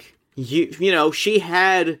of like, you know, she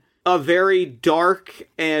had a very dark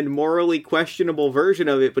and morally questionable version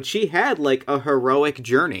of it, but she had like a heroic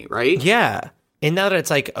journey, right? Yeah. And now that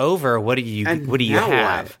it's like over, what do you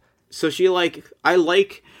have? What? So she like, I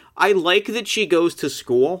like that she goes to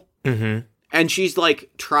school and she's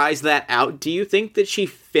like, tries that out. Do you think that she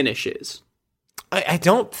finishes? I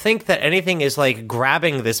don't think that anything is like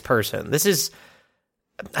grabbing this person. This is,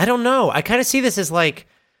 I don't know. I kind of see this as like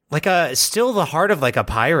still the heart of like a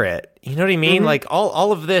pirate. You know what I mean? Like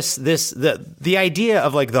all of the idea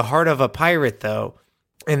of like the heart of a pirate though,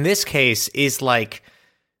 in this case is like,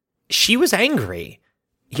 she was angry.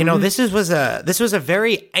 You know, this was a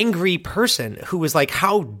very angry person who was like,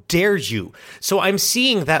 how dare you? So I'm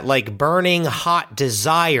seeing that like burning hot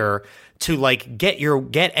desire to like get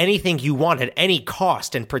anything you want at any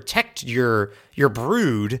cost and protect your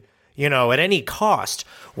brood, you know, at any cost.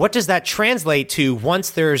 What does that translate to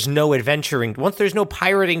once there's no adventuring, once there's no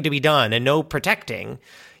pirating to be done and no protecting?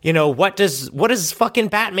 You know, what does fucking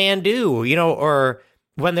Batman do? You know, or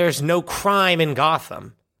when there's no crime in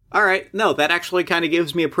Gotham? All right, no, that actually kind of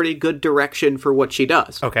gives me a pretty good direction for what she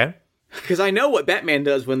does. Okay. Because I know what Batman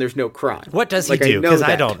does when there's no crime. What does he do? Because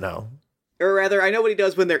I don't know. Or rather, I know what he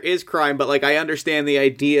does when there is crime, but, like, I understand the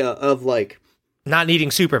idea of, like... not needing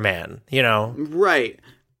Superman, you know? Right.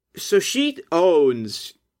 So she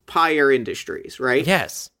owns Pyre Industries, right?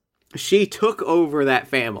 Yes. She took over that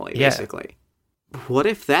family, basically. What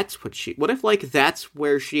if that's what if, like, that's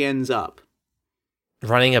where she ends up?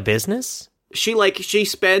 Running a business? She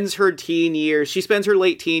spends her late teen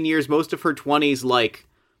years, most of her 20s, like,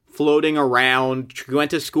 floating around. She went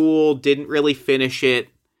to school, didn't really finish it.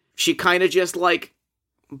 She kind of just, like,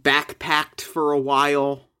 backpacked for a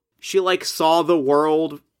while. She, like, saw the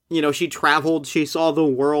world. You know, she traveled, she saw the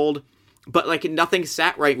world. But, like, nothing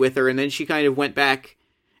sat right with her. And then she kind of went back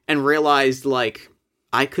and realized, like,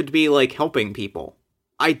 I could be, like, helping people.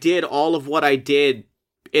 I did all of what I did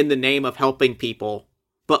in the name of helping people.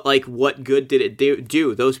 But, like, what good did it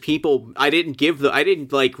do? Those people, I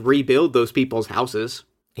didn't, like, rebuild those people's houses.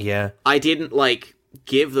 Yeah. I didn't, like...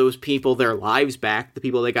 give those people their lives back, the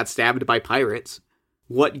people that got stabbed by pirates.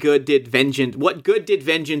 What good did vengeance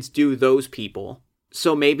do those people?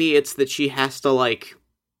 So maybe it's that she has to, like,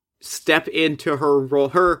 step into her role,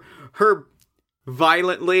 her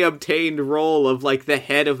violently obtained role of, like, the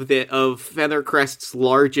head of Feathercrest's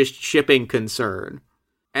largest shipping concern,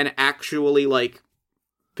 and actually, like,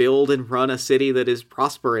 build and run a city that is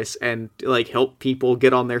prosperous and, like, help people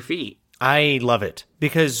get on their feet. I love it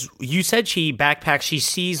because you said she backpacks, she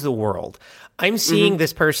sees the world. I'm seeing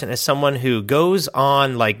this person as someone who goes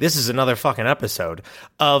on, like, this is another fucking episode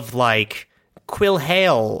of, like, Quill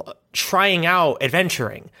Hale trying out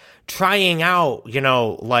adventuring, trying out,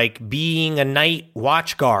 like being a night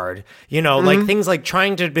watch guard, like things like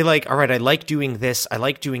trying to be like, all right, I like doing this, I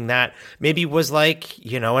like doing that. Maybe was like,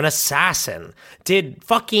 an assassin, did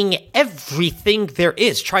fucking everything there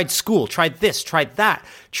is, tried school, tried this, tried that,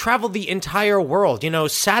 traveled the entire world,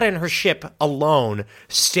 sat in her ship alone,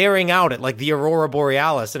 staring out at like the Aurora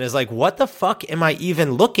Borealis and is like, what the fuck am I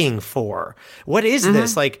even looking for? What is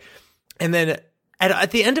this? Like, and then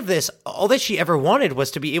at the end of this, all that she ever wanted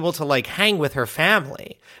was to be able to like hang with her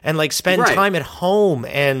family and like spend time at home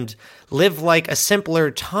and live like a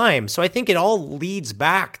simpler time. So I think it all leads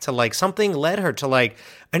back to like something led her to like,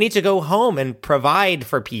 I need to go home and provide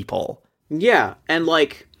for people. Yeah. And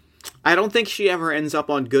like, I don't think she ever ends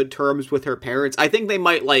up on good terms with her parents. I think they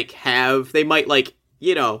might have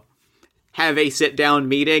a sit down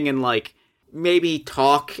meeting and like maybe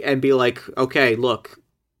talk and be like, okay, look,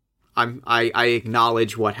 I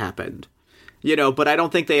acknowledge what happened, but I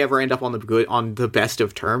don't think they ever end up on the best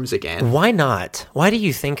of terms again. Why not? Why do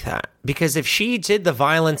you think that? Because if she did the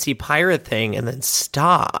violency pirate thing and then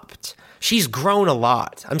stopped, she's grown a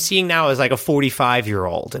lot. I'm seeing now as like a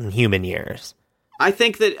 45-year-old in human years. I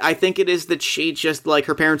think it is that she just like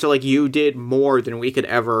her parents are like, you did more than we could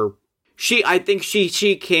ever. I think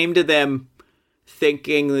she came to them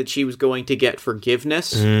thinking that she was going to get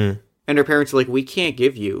forgiveness. And her parents are like, we can't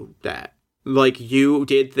give you that. Like, you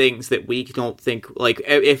did things that we don't think, like,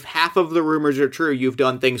 if half of the rumors are true, you've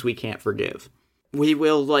done things we can't forgive. We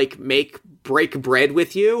will, like, break bread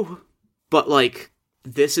with you, but, like,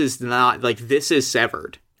 this is not, like, this is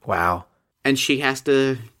severed. Wow. And she has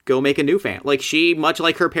to go make a new family. Like, she, much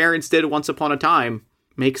like her parents did once upon a time,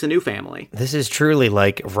 makes a new family. This is truly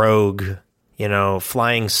like Rogue,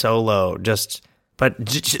 flying solo, But,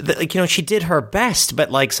 she did her best,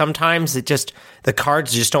 but, like, sometimes the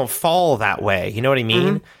cards just don't fall that way. You know what I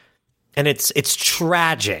mean? And it's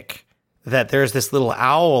tragic that there's this little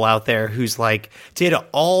owl out there who's, like, did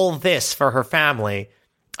all this for her family.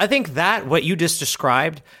 I think that, what you just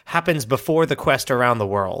described, happens before the quest around the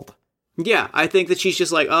world. Yeah, I think that she's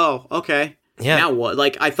just like, oh, okay. Yeah. Now what?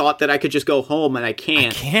 Like, I thought that I could just go home, and I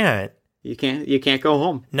can't. I can't. You can't go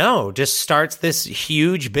home. No, just starts this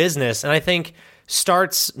huge business, and I think...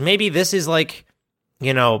 maybe this is like,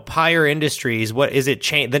 Pyre Industries. What is it?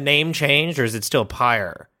 The name changed, or is it still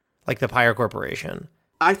Pyre? Like the Pyre Corporation?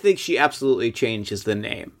 I think she absolutely changes the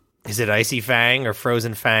name. Is it Icy Fang or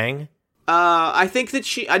Frozen Fang? I think that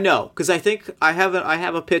I know, because I think I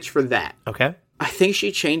have a pitch for that. Okay. I think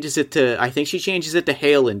she changes it to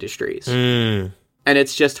Hale Industries. Mm. And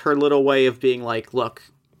it's just her little way of being like, look,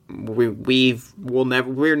 we're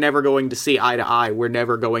never going to see eye to eye. We're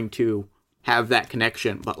never going to have that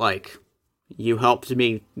connection, but like, you helped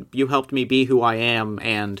me be who I am,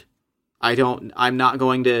 and I'm not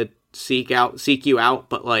going to seek you out,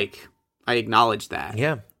 but like, I acknowledge that.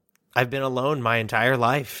 Yeah. I've been alone my entire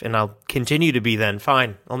life, and I'll continue to be then.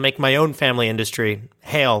 Fine. I'll make my own family industry.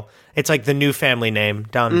 Hale. It's like the new family name.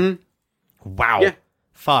 Done. Mm-hmm. Wow. Yeah.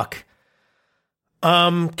 Fuck.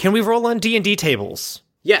 Can we roll on D&D tables?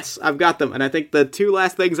 Yes, I've got them, and I think the two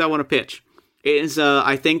last things I want to pitch is,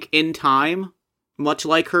 I think in time, much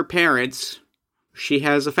like her parents, she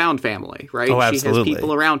has a found family, right? Oh, absolutely. She has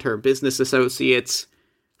people around her, business associates,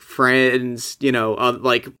 friends,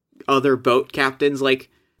 like other boat captains, like,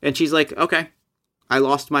 and she's like, okay, I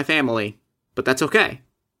lost my family, but that's okay.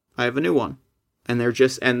 I have a new one. And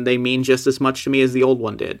they mean just as much to me as the old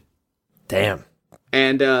one did. Damn.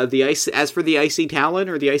 And as for the Icy Talon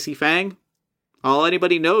or the Icy Fang, all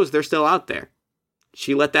anybody knows, they're still out there.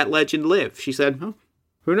 She let that legend live. She said, oh,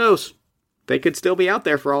 who knows? They could still be out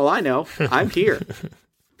there for all I know. I'm here.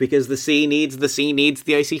 Because the sea needs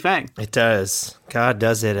the Icy Fang. It does. God,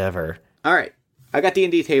 does it ever. All right. I got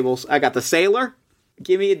D&D tables. I got the Sailor.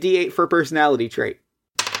 Give me a D8 for personality trait.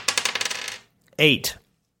 8.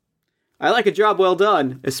 I like a job well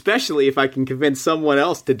done, especially if I can convince someone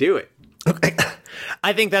else to do it.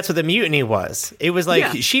 I think that's what the mutiny was. It was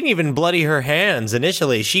like, She didn't even bloody her hands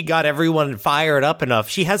initially. She got everyone fired up enough.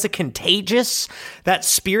 She has that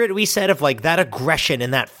spirit we said of like that aggression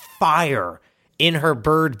and that fire in her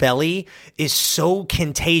bird belly is so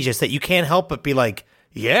contagious that you can't help but be like,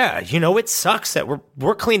 yeah, it sucks that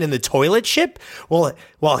we're cleaning the toilet ship. Well,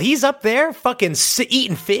 while he's up there fucking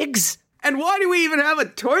eating figs, And why do we even have a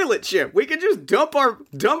toilet ship? We can just dump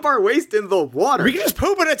our waste in the water. We can just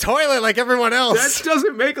poop in a toilet like everyone else. That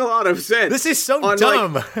doesn't make a lot of sense. This is so On,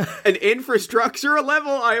 dumb. like, an infrastructure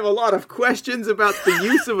level, I have a lot of questions about the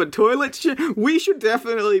use of a toilet ship. We should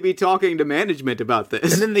definitely be talking to management about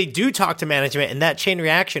this. And then they do talk to management, and that chain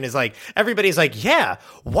reaction is like, everybody's like, yeah,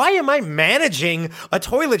 why am I managing a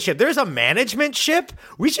toilet ship? There's a management ship?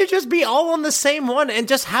 We should just be all on the same one and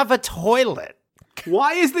just have a toilet.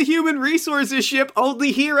 Why is the human resources ship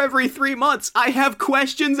only here every 3 months? I have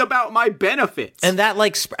questions about my benefits. And that,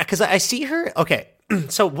 like, because I see her. Okay,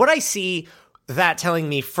 so what I see that telling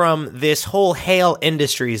me from this whole Hale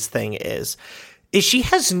Industries thing is she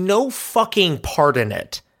has no fucking part in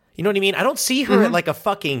it. You know what I mean? I don't see her at like a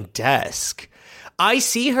fucking desk. I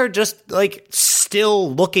see her just like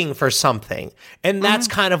still looking for something. And that's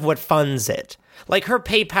kind of what funds it. Like, her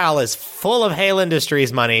PayPal is full of Hale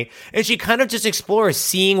Industries money, and she kind of just explores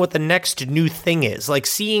seeing what the next new thing is. Like,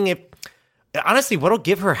 seeing it, honestly, what'll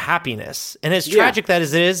give her happiness. And as tragic that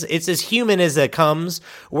as it is, it's as human as it comes,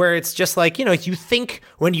 where it's just like, you know, you think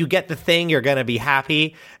when you get the thing, you're going to be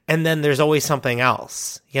happy, and then there's always something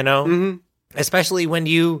else, you know? Mm-hmm. Especially when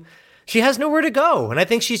she has nowhere to go. And I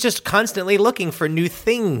think she's just constantly looking for new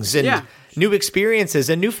things and new experiences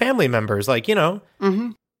and new family members, like, you know. Mm-hmm.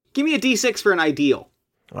 Give me a D6 for an ideal.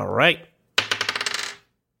 All right.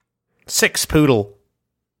 6 poodle.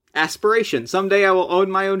 Aspiration. Someday I will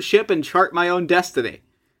own my own ship and chart my own destiny.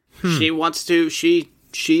 She wants to, she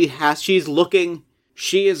is looking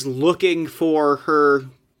for her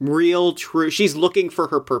real true, she's looking for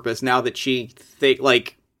her purpose now that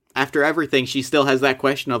after everything, she still has that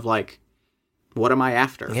question of like, what am I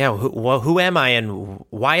after? Yeah, who am I and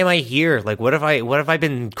why am I here? Like, what have I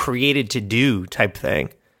been created to do type thing?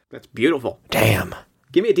 That's beautiful. Damn.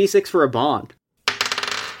 Give me a D6 for a bond.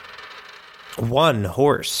 1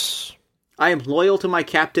 horse. I am loyal to my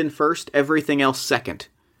captain first, everything else second.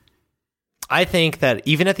 I think that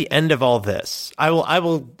even at the end of all this, I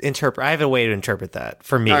will interpret. I have a way to interpret that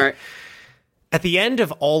for me. All right. At the end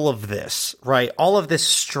of all of this, right? All of this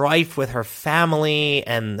strife with her family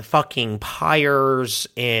and the fucking pyres,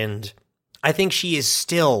 and I think she is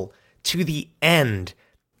still to the end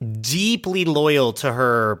deeply loyal to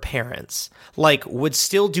her parents, like would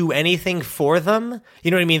still do anything for them. You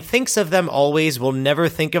know what I mean? Thinks of them always, will never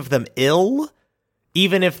think of them ill,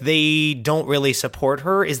 even if they don't really support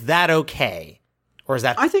her. Is that okay? Or is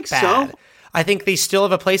that I think bad? so. I think they still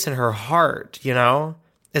have a place in her heart, you know,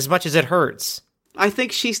 as much as it hurts. I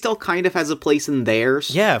think she still kind of has a place in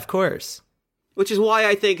theirs. Yeah, of course. Which is why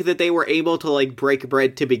I think that they were able to like break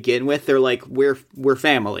bread to begin with. They're like, we're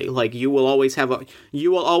family. Like, you will always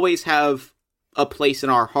have a place in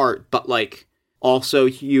our heart, but like also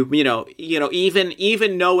you know,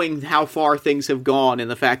 even knowing how far things have gone and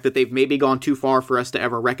the fact that they've maybe gone too far for us to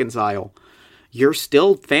ever reconcile, you're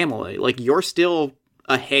still family. Like, you're still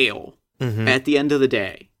a Hale at the end of the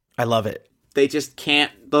day. I love it. They just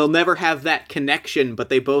they'll never have that connection, but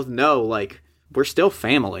they both know, like, we're still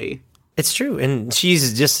family. It's true. And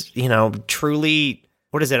she's just, you know, truly,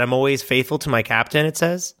 what is it? I'm always faithful to my captain, it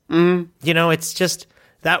says. Mm-hmm. You know, it's just,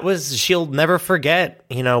 she'll never forget,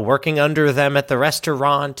 you know, working under them at the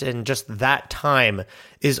restaurant, and just that time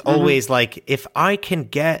is always like, if I can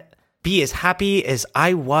be as happy as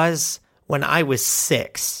I was when I was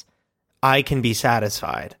 6, I can be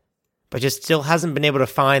satisfied. But just still hasn't been able to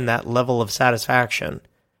find that level of satisfaction.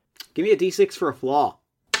 Give me a D6 for a flaw.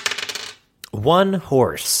 1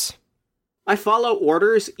 horse. I follow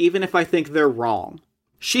orders even if I think they're wrong.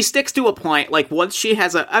 She sticks to a point, like, once she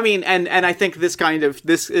has and I think this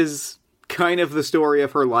is kind of the story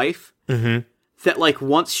of her life. Mm-hmm. That, like,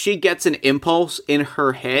 once she gets an impulse in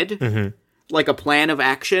her head, like a plan of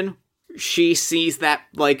action, she sees that,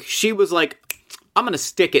 like, she was like, I'm gonna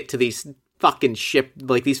stick it to these fucking ship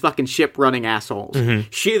running assholes. Mm-hmm.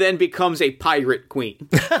 She then becomes a pirate queen.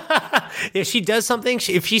 If she does something,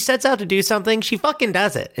 if she sets out to do something, she fucking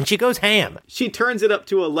does it, and she goes ham. She turns it up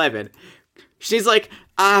to 11. She's like,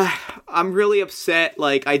 I'm really upset.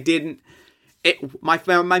 Like,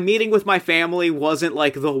 my meeting with my family wasn't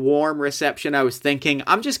like the warm reception I was thinking.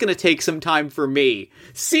 I'm just gonna take some time for me.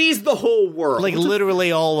 Sees the whole world. Like,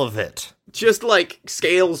 literally all of it. Just, like,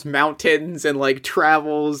 scales mountains and, like,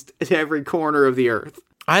 travels to every corner of the earth.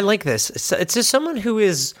 I like this. It's just someone who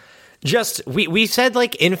is just, we said,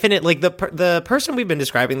 like, infinite, like, the person we've been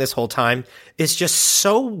describing this whole time is just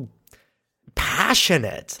so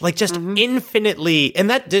passionate, like, just infinitely, and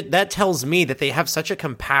that tells me that they have such a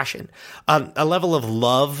compassion, a level of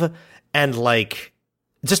love, and, like,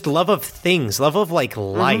 just love of things, love of, like,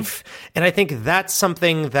 life. And I think that's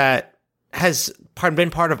something that has been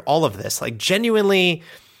part of all of this. Like, genuinely,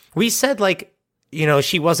 we said, like, you know,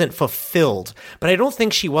 she wasn't fulfilled, but I don't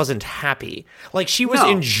think she wasn't happy. Like, she was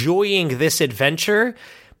enjoying this adventure,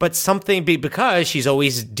 but something, because she's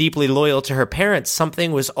always deeply loyal to her parents,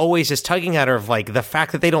 something was always just tugging at her of, like, the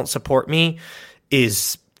fact that they don't support me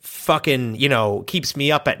is fucking, you know, keeps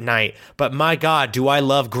me up at night. But my God, do I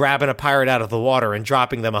love grabbing a pirate out of the water and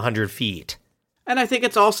dropping them 100 feet. And I think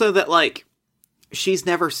it's also that, like, she's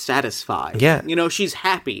never satisfied. Yeah. You know, she's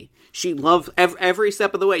happy. She loved every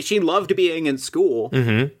step of the way. She loved being in school,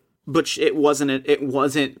 but it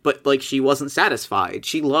wasn't, but, like, she wasn't satisfied.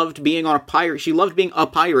 She loved being on a pirate. She loved being a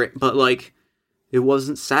pirate, but, like, it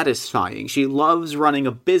wasn't satisfying. She loves running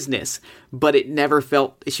a business, but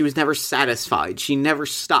she was never satisfied. She never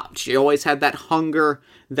stopped. She always had that hunger,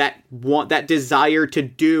 that desire to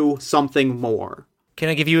do something more. Can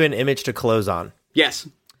I give you an image to close on? Yes.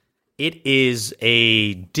 It is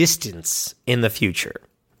a distance in the future.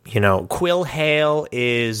 You know, Quill Hale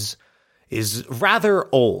is rather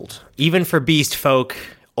old, even for beast folk.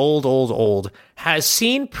 Old, has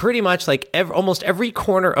seen pretty much like almost every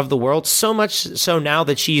corner of the world, so much so now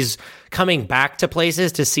that she's coming back to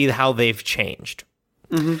places to see how they've changed.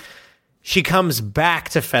 She comes back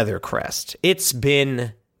to Feathercrest. It's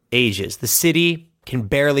been ages. The city can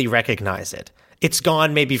barely recognize it. It's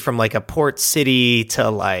gone maybe from like a port city to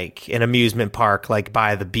like an amusement park, like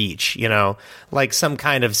by the beach, you know, like some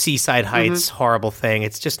kind of Seaside Heights horrible thing.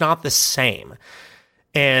 It's just not the same.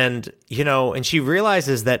 And, you know, and she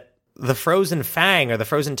realizes that the Frozen Fang or the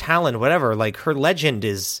Frozen Talon, whatever, like her legend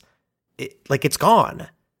is it's gone.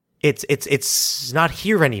 It's not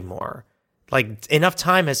here anymore. Like enough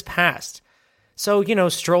time has passed. So, you know,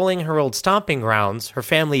 strolling her old stomping grounds, her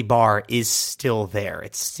family bar is still there.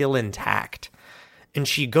 It's still intact. And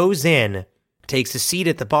she goes in, takes a seat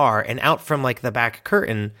at the bar, and out from like the back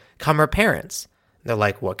curtain come her parents. They're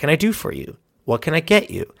like, "What can I do for you? What can I get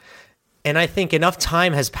you?" And I think enough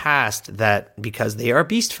time has passed that because they are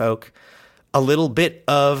beast folk, a little bit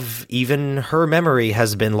of even her memory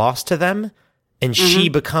has been lost to them. And she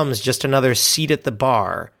becomes just another seat at the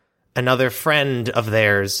bar, another friend of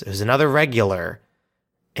theirs who's another regular.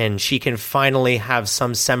 And she can finally have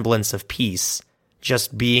some semblance of peace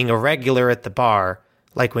just being a regular at the bar,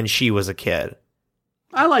 like when she was a kid.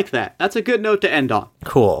 I like that. That's a good note to end on.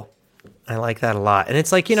 Cool. I like that a lot. And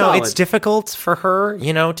it's like, you know, Solid. It's difficult for her,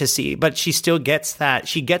 you know, to see, but she still gets that.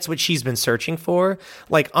 She gets what she's been searching for.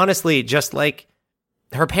 Like, honestly, just like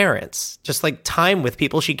her parents, just like time with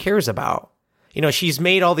people she cares about. You know, she's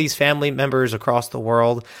made all these family members across the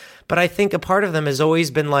world, but I think a part of them has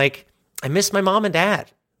always been like, I miss my mom and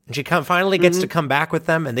dad. And she finally gets to come back with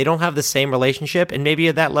them, and they don't have the same relationship. And maybe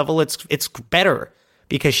at that level, it's better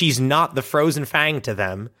because she's not the Frozen Fang to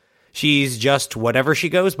them. She's just whatever she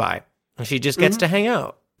goes by. And she just gets to hang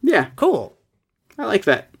out. Yeah. Cool. I like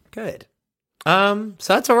that. Good. So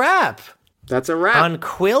that's a wrap. That's a wrap. On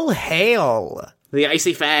Quill Hale. The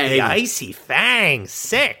Icy Fang. The Icy Fang.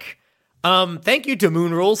 Sick. Thank you to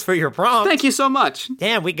Moon Rules for your prompt. Thank you so much.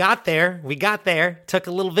 Damn, we got there. Took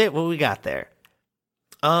a little bit, but we got there.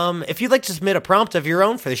 If you'd like to submit a prompt of your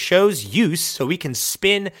own for the show's use so we can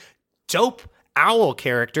spin dope owl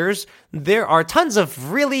characters, there are tons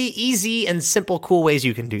of really easy and simple, cool ways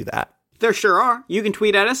you can do that. There sure are. You can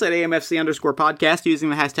tweet at us at AMFC_podcast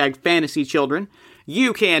using the hashtag FantasyChildren.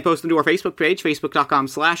 You can post them to our Facebook page,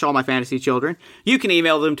 facebook.com/allmyfantasychildren. You can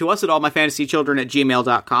email them to us at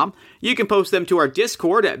allmyfantasychildren@gmail.com. You can post them to our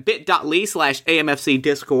Discord at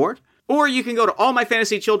bit.ly/AMFCDiscord. Or you can go to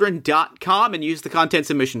allmyfantasychildren.com and use the content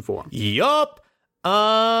submission form. Yup.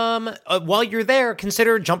 While you're there,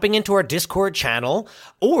 consider jumping into our Discord channel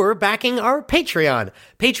or backing our Patreon.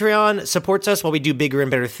 Patreon supports us while we do bigger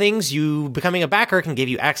and better things. You becoming a backer can give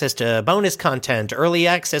you access to bonus content, early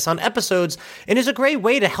access on episodes, and is a great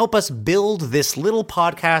way to help us build this little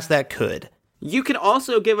podcast that could. You can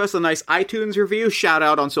also give us a nice iTunes review, shout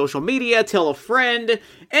out on social media, tell a friend,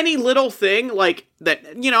 any little thing like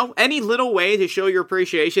that, you know, any little way to show your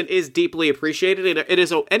appreciation is deeply appreciated.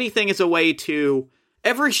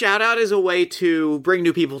 Every shout out is a way to bring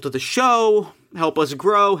new people to the show, help us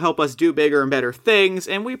grow, help us do bigger and better things,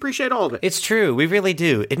 and we appreciate all of it. It's true. We really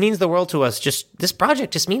do. It means the world to us. This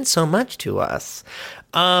project just means so much to us.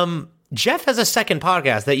 Jeff has a second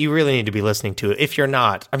podcast that you really need to be listening to. If you're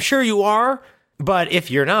not, I'm sure you are, but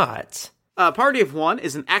if you're not, Party of One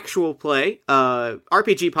is an actual play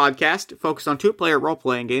RPG podcast focused on 2-player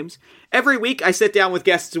role-playing games. Every week, I sit down with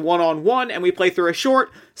guests one-on-one, and we play through a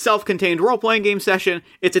short, self-contained role-playing game session.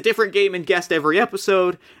 It's a different game and guest every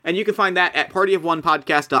episode, and you can find that at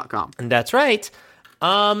partyofonepodcast.com. And that's right.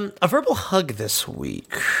 A verbal hug this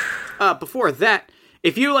week. before that,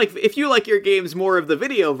 if you like your games more of the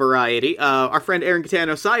video variety, our friend Aaron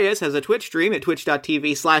Catano Saez has a Twitch stream at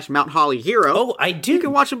twitch.tv/MountHollyHero. Oh, I do. You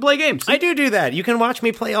can watch him play games. I do that. You can watch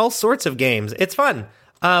me play all sorts of games. It's fun.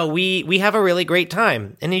 We have a really great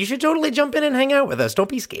time, and you should totally jump in and hang out with us. Don't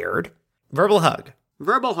be scared. Verbal hug.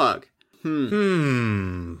 Verbal hug.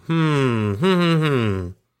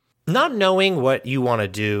 Not knowing what you want to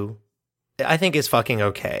do, I think is fucking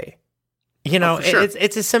okay. You know, sure.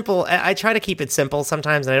 it's a simple. I try to keep it simple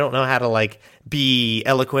sometimes, and I don't know how to like be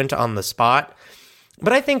eloquent on the spot.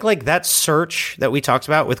 But I think like that search that we talked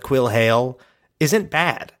about with Quill Hale isn't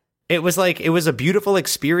bad. It was a beautiful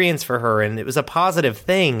experience for her, and it was a positive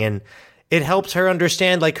thing, and it helped her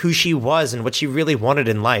understand like who she was and what she really wanted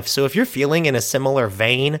in life. So if you're feeling in a similar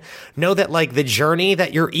vein, know that like the journey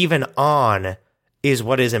that you're even on is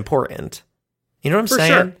what is important. You know what I'm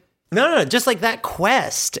saying? Sure. No, just like that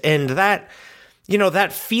quest and that, you know,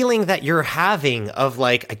 that feeling that you're having of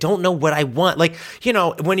like, I don't know what I want. Like, you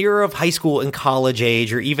know, when you're of high school and college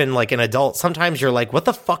age or even like an adult, sometimes you're like, what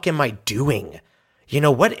the fuck am I doing? You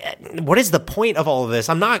know, what is the point of all of this?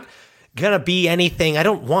 I'm not gonna be anything. I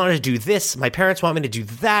don't want to do this. My parents want me to do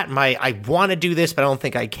that. I want to do this, but I don't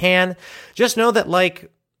think I can. Just know that like,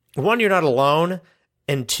 one, you're not alone.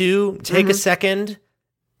 And two, take a second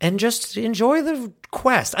and just enjoy the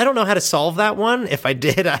quest. I don't know how to solve that one. If I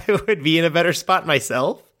did, I would be in a better spot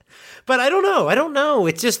myself. But I don't know.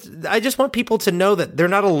 It's just, I just want people to know that they're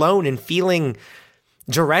not alone in feeling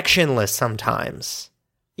directionless sometimes.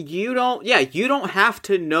 You don't have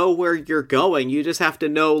to know where you're going. You just have to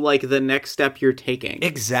know like the next step you're taking.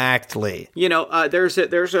 Exactly. You know, there's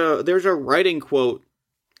a writing quote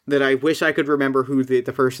that I wish I could remember who the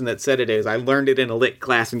person that said it is. I learned it in a lit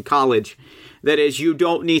class in college. That is, you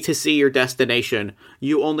don't need to see your destination.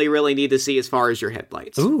 You only really need to see as far as your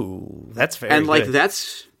headlights. Ooh, that's very and like good.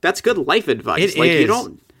 that's good life advice. It like is. You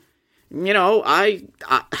don't. You know, I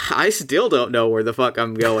still don't know where the fuck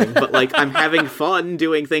I'm going, but like I'm having fun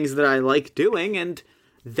doing things that I like doing, and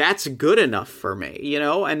that's good enough for me, you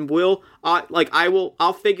know. And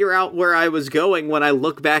I'll figure out where I was going when I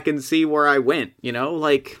look back and see where I went, you know.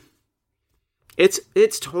 Like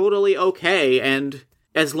it's totally okay, and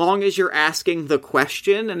as long as you're asking the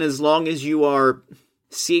question and as long as you are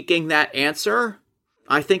seeking that answer,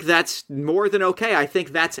 I think that's more than okay. I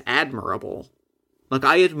think that's admirable. Like,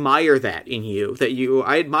 I admire that in you.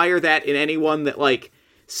 I admire that in anyone that, like,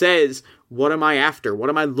 says, what am I after? What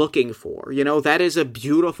am I looking for? You know, that is a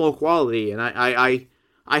beautiful quality, and I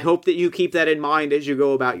hope that you keep that in mind as you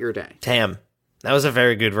go about your day. Damn. That was a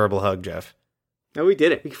very good verbal hug, Jeff. No, we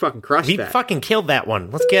did it. We fucking crushed that. We fucking killed that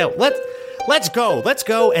one. Let's go. Let's go. Let's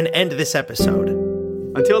go and end this episode.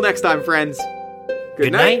 Until next time, friends.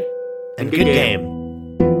 Good night and good game.